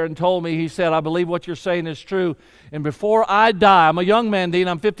sat there and told me, he said, I believe what you're saying is true. And before I die, I'm a young man, Dean,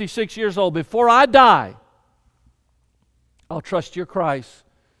 I'm 56 years old. Before I die, I'll trust your Christ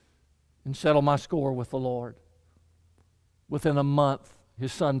and settle my score with the Lord. Within a month,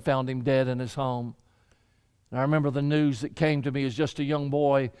 his son found him dead in his home. And I remember the news that came to me as just a young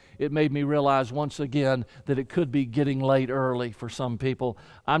boy. It made me realize once again that it could be getting late early for some people.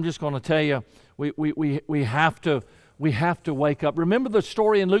 I'm just going to tell you, we have to wake up. Remember the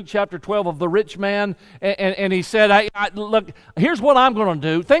story in Luke chapter 12 of the rich man? And he said, look, here's what I'm going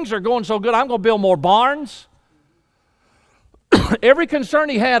to do. Things are going so good, I'm going to build more barns. Every concern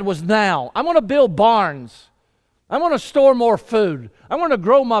he had was now. I'm going to build barns. I'm going to store more food. I'm going to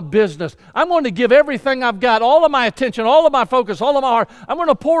grow my business. I'm going to give everything I've got, all of my attention, all of my focus, all of my heart. I'm going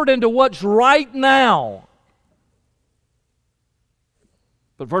to pour it into what's right now.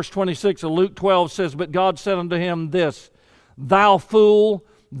 But verse 26 of Luke 12 says, But God said unto him this, Thou fool,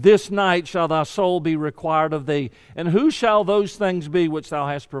 this night shall thy soul be required of thee. And who shall those things be which thou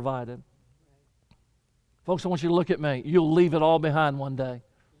hast provided? Folks, I want you to look at me. You'll leave it all behind one day.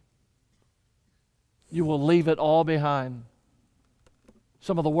 You will leave it all behind.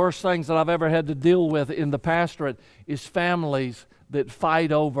 Some of the worst things that I've ever had to deal with in the pastorate is families that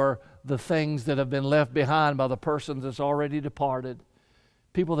fight over the things that have been left behind by the person that's already departed.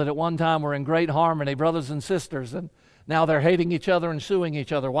 People that at one time were in great harmony, brothers and sisters, and now they're hating each other and suing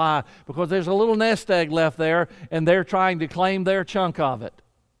each other. Why? Because there's a little nest egg left there, and they're trying to claim their chunk of it.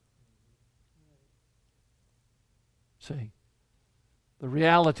 See? The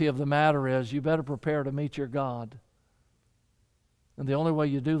reality of the matter is you better prepare to meet your God. And the only way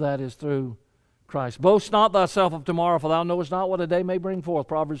you do that is through Christ. Boast not thyself of tomorrow, for thou knowest not what a day may bring forth.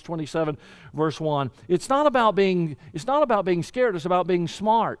 Proverbs 27, verse 1. It's not about being scared, it's about being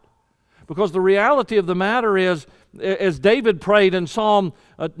smart. Because the reality of the matter is, as David prayed in Psalm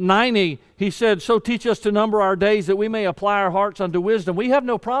 90, he said, So teach us to number our days that we may apply our hearts unto wisdom. We have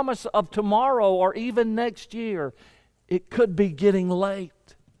no promise of tomorrow or even next year. It could be getting late.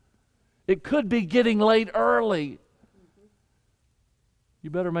 It could be getting late early. You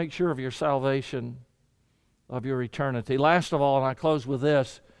better make sure of your salvation, of your eternity. Last of all, and I close with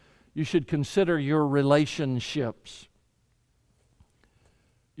this, you should consider your relationships.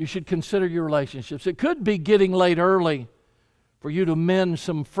 You should consider your relationships. It could be getting late early for you to mend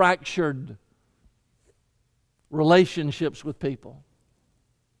some fractured relationships with people.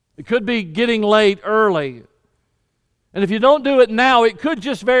 It could be getting late early. And if you don't do it now, it could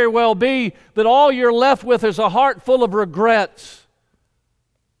just very well be that all you're left with is a heart full of regrets.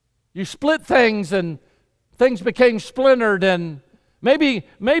 You split things and things became splintered, and maybe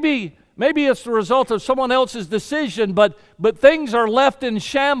it's the result of someone else's decision, but things are left in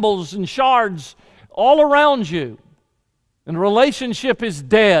shambles and shards all around you. And the relationship is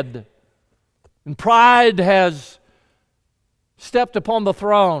dead. And pride has stepped upon the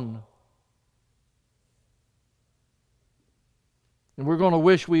throne. And we're going to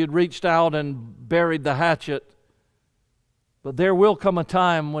wish we had reached out and buried the hatchet. But there will come a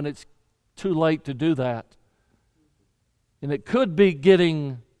time when it's too late to do that. And it could be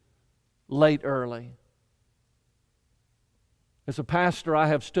getting late early. As a pastor, I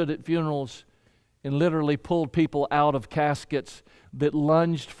have stood at funerals and literally pulled people out of caskets that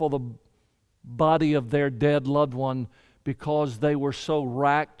lunged for the body of their dead loved one because they were so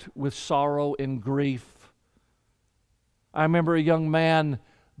racked with sorrow and grief. I remember a young man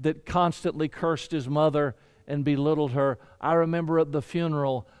that constantly cursed his mother and belittled her. I remember at the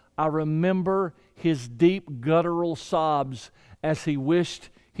funeral, I remember his deep guttural sobs as he wished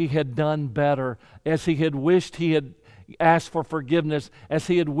he had done better, as he had wished he had asked for forgiveness, as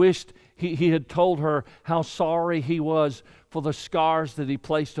he had wished he had told her how sorry he was for the scars that he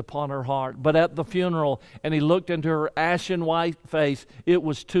placed upon her heart. But at the funeral, and he looked into her ashen white face, it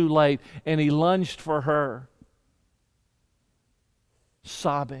was too late, and he lunged for her,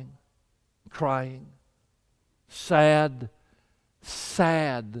 sobbing, crying, sad,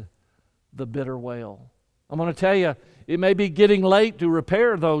 sad, the bitter wail. I'm going to tell you, it may be getting late to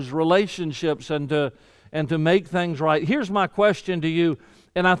repair those relationships and to make things right. Here's my question to you,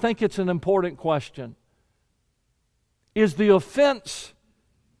 and I think it's an important question. Is the offense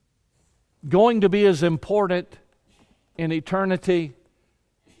going to be as important in eternity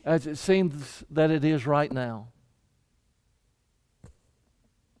as it seems that it is right now?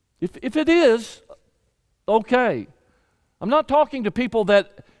 If it is, okay. I'm not talking to people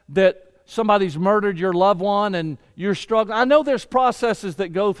that somebody's murdered your loved one and you're struggling. I know there's processes that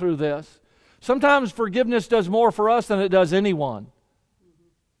go through this. Sometimes forgiveness does more for us than it does anyone.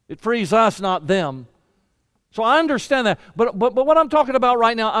 It frees us, not them. So I understand that. But what I'm talking about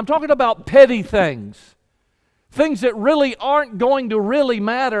right now, I'm talking about petty things. Things that really aren't going to really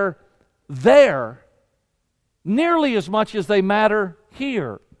matter there nearly as much as they matter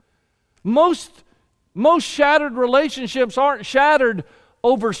here. Most shattered relationships aren't shattered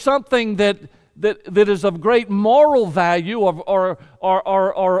over something that is of great moral value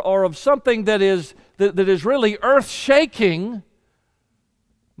or of something that is really earth-shaking.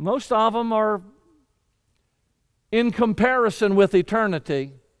 Most of them are, in comparison with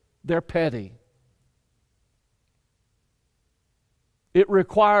eternity, they're petty. It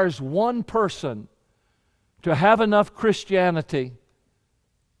requires one person to have enough Christianity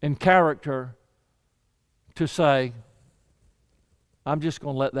and character to say, I'm just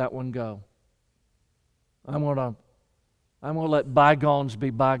going to let that one go. I'm going to let bygones be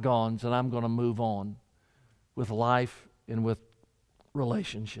bygones, and I'm going to move on with life and with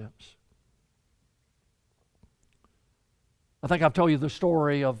relationships. I think I've told you the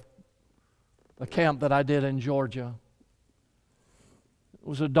story of a camp that I did in Georgia. It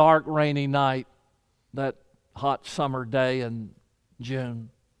was a dark, rainy night, that hot summer day in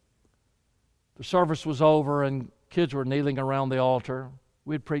June. The service was over and kids were kneeling around the altar.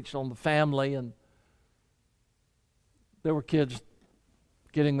 We'd preached on the family, and there were kids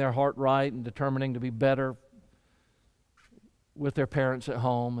getting their heart right and determining to be better with their parents at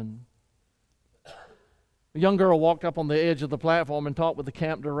home. And a young girl walked up on the edge of the platform and talked with the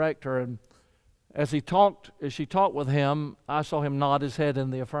camp director, and as she talked with him, I saw him nod his head in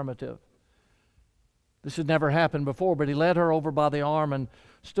the affirmative. This had never happened before, but he led her over by the arm and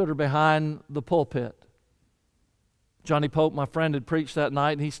stood her behind the pulpit. Johnny Pope, my friend, had preached that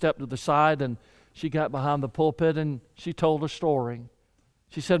night, and he stepped to the side, and she got behind the pulpit, and she told a story.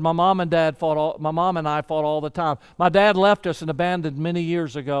 She said, my mom and I fought all the time. My dad left us and abandoned many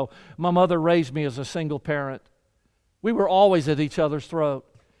years ago. My mother raised me as a single parent. We were always at each other's throat.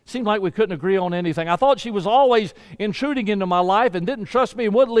 Seemed like we couldn't agree on anything. I thought she was always intruding into my life and didn't trust me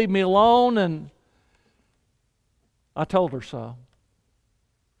and wouldn't leave me alone, and I told her so.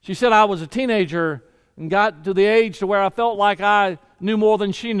 She said I was a teenager and got to the age to where I felt like I knew more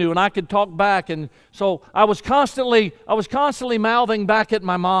than she knew and I could talk back, and so I was constantly mouthing back at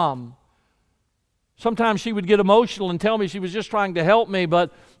my mom. Sometimes she would get emotional and tell me she was just trying to help me,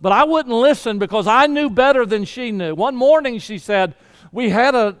 but I wouldn't listen because I knew better than she knew. One morning, she said, we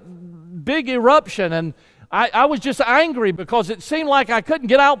had a big eruption, and I was just angry because it seemed like I couldn't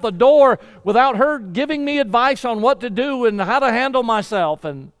get out the door without her giving me advice on what to do and how to handle myself,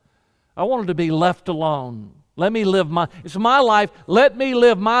 and I wanted to be left alone. It's my life. Let me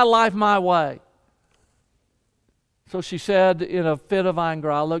live my life my way. So she said, in a fit of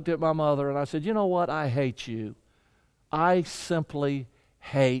anger, I looked at my mother and I said, you know what? I hate you. I simply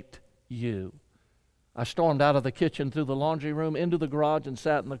hate you. I stormed out of the kitchen, through the laundry room, into the garage, and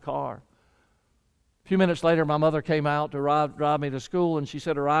sat in the car. A few minutes later, my mother came out to drive me to school, and she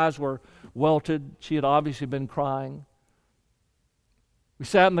said her eyes were welted. She had obviously been crying. We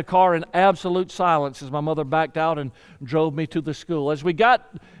sat in the car in absolute silence as my mother backed out and drove me to the school. As we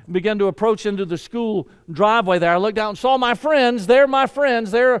began to approach into the school driveway there, I looked out and saw my friends. They're my friends.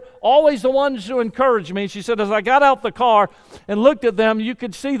 They're always the ones who encourage me. She said, as I got out the car and looked at them, you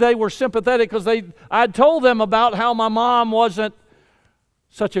could see they were sympathetic because I'd told them about how my mom wasn't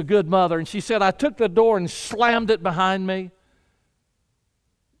such a good mother. And she said, I took the door and slammed it behind me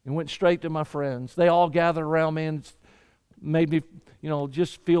and went straight to my friends. They all gathered around me and made me,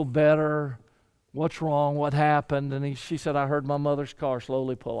 just feel better. What's wrong? What happened? And she said, I heard my mother's car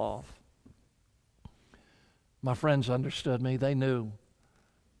slowly pull off. My friends understood me. They knew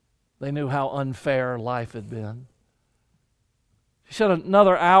how unfair life had been. She said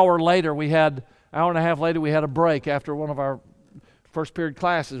another hour and a half later, we had a break after one of our first period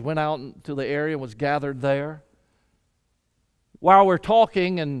classes. Went out into the area and was gathered there. While we're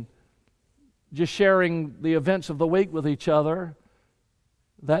talking and just sharing the events of the week with each other,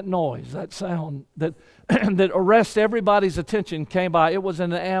 that noise, that sound that that arrests everybody's attention came by. It was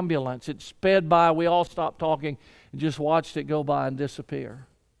an ambulance. It sped by. We all stopped talking and just watched it go by and disappear.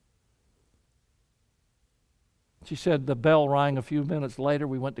 She said the bell rang a few minutes later.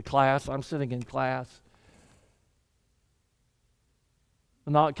 We went to class. I'm sitting in class.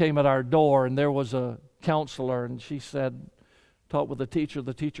 A knock came at our door, and there was a counselor, and she said, talked with the teacher.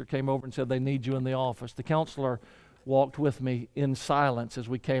 The teacher came over and said, they need you in the office. The counselor walked with me in silence as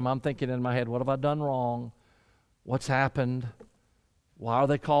we came. I'm thinking in my head, what have I done wrong? What's happened? Why are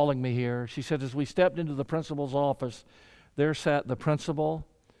they calling me here? She said, as we stepped into the principal's office, there sat the principal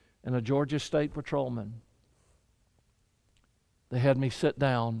and a Georgia State patrolman. They had me sit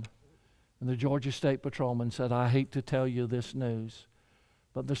down, and the Georgia State patrolman said, I hate to tell you this news,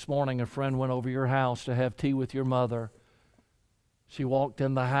 but this morning a friend went over your house to have tea with your mother. She walked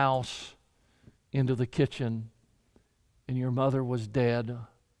in the house into the kitchen, and your mother was dead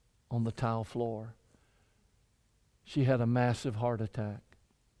on the tile floor. She had a massive heart attack.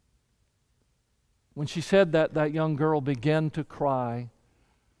 When she said that, that young girl began to cry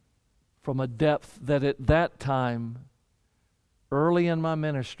from a depth that at that time, early in my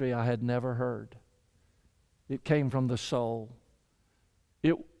ministry, I had never heard. It came from the soul.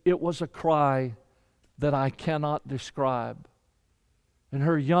 It was a cry that I cannot describe. And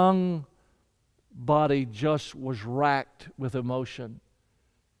her young body just was racked with emotion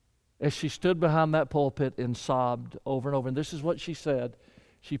as she stood behind that pulpit and sobbed over and over. And this is what she said.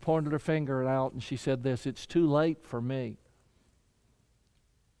 She pointed her finger out and she said this, it's too late for me.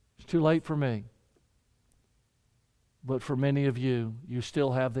 It's too late for me. But for many of you, you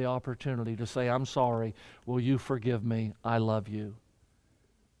still have the opportunity to say, I'm sorry. Will you forgive me? I love you.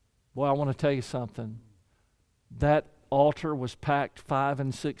 Boy, I want to tell you something. That altar was packed 5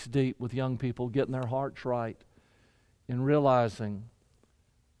 and 6 deep with young people getting their hearts right and realizing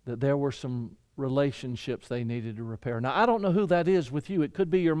that there were some relationships they needed to repair. Now, I don't know who that is with you. It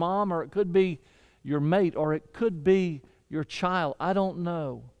could be your mom, or it could be your mate, or it could be your child. I don't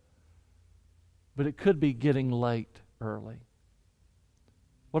know. But it could be getting late early.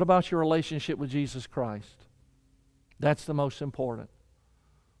 What about your relationship with Jesus Christ? That's the most important.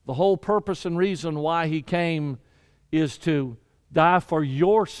 The whole purpose and reason why He came is to die for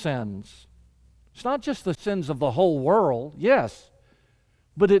your sins. It's not just the sins of the whole world, yes,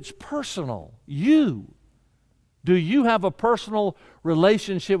 but it's personal. You. Do you have a personal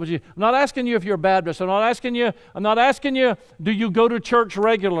relationship with you? I'm not asking you if you're a Baptist. I'm not asking you, do you go to church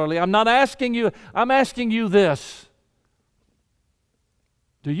regularly? I'm asking you this.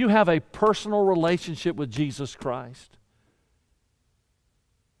 Do you have a personal relationship with Jesus Christ?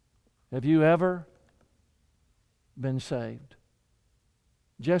 Have you ever been saved?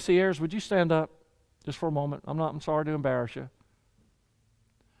 Jesse Ayers, would you stand up just for a moment? I'm sorry to embarrass you.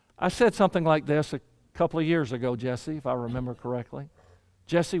 I said something like this a couple of years ago, Jesse, if I remember correctly.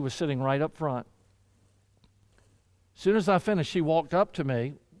 Jesse was sitting right up front. As soon as I finished, she walked up to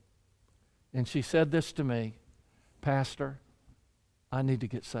me and she said this to me, Pastor, I need to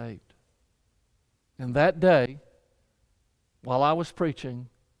get saved. And that day, while I was preaching,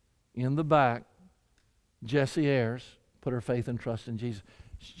 in the back, Jesse Ayers put her faith and trust in Jesus.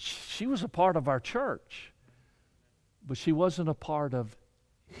 She was a part of our church, but she wasn't a part of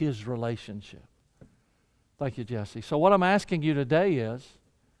His relationship. Thank you, Jesse. So what I'm asking you today is,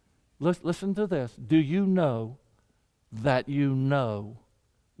 listen to this. Do you know that you know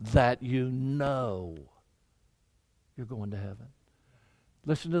that you know you're going to heaven?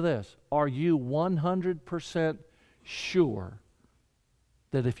 Listen to this. Are you 100% sure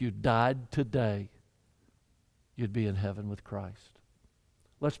that if you died today, you'd be in heaven with Christ?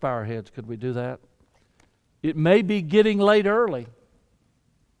 Let's bow our heads. Could we do that? It may be getting late early.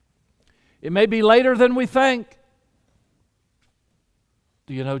 It may be later than we think.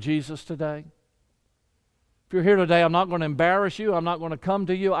 Do you know Jesus today? If you're here today, I'm not going to embarrass you. I'm not going to come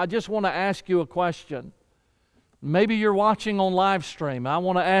to you. I just want to ask you a question. Maybe you're watching on live stream. I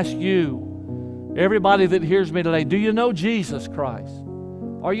want to ask you, everybody that hears me today, do you know Jesus Christ?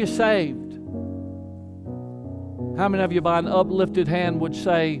 Are you saved? How many of you by an uplifted hand would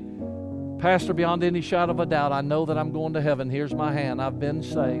say, Pastor, beyond any shadow of a doubt, I know that I'm going to heaven. Here's my hand. I've been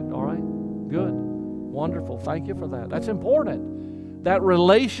saved. All right? Good. Wonderful. Thank you for that. That's important. That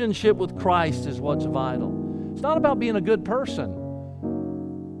relationship with Christ is what's vital. It's not about being a good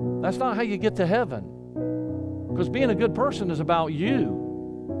person. That's not how you get to heaven. Because being a good person is about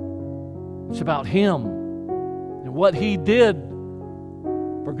you. It's about Him and what He did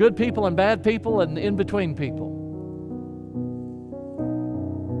for good people and bad people and in between people.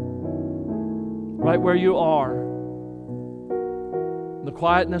 Right where you are, in the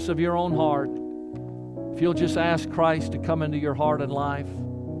quietness of your own heart, if you'll just ask Christ to come into your heart and life,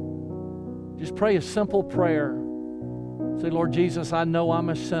 just pray a simple prayer. Say, Lord Jesus, I know I'm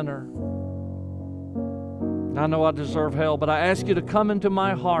a sinner. I know I deserve hell, but I ask you to come into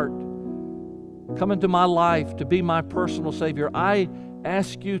my heart, come into my life to be my personal Savior. I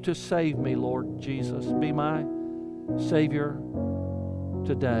ask you to save me, Lord Jesus. Be my Savior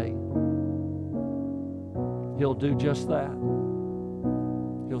today. He'll do just that.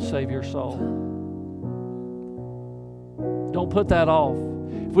 He'll save your soul. Don't put that off.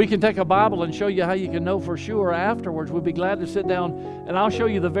 If we can take a Bible and show you how you can know for sure afterwards, we'd be glad to sit down and I'll show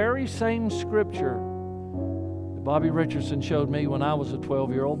you the very same scripture that Bobby Richardson showed me when I was a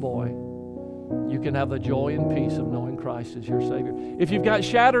 12-year-old boy. You can have the joy and peace of knowing Christ as your Savior. If you've got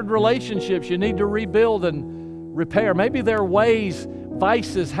shattered relationships you need to rebuild and repair, maybe there are ways,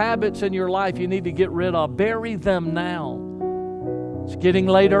 vices, habits in your life you need to get rid of. Bury them now. It's getting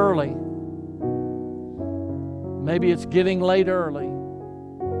late early. Maybe it's getting late early.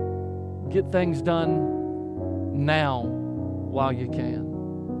 Get things done now while you can.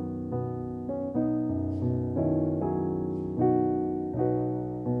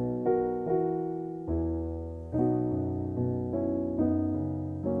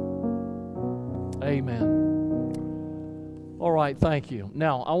 Amen. All right, thank you.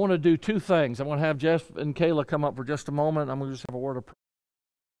 Now, I want to do two things. I want to have Jeff and Kayla come up for just a moment. I'm going to just have a word of prayer.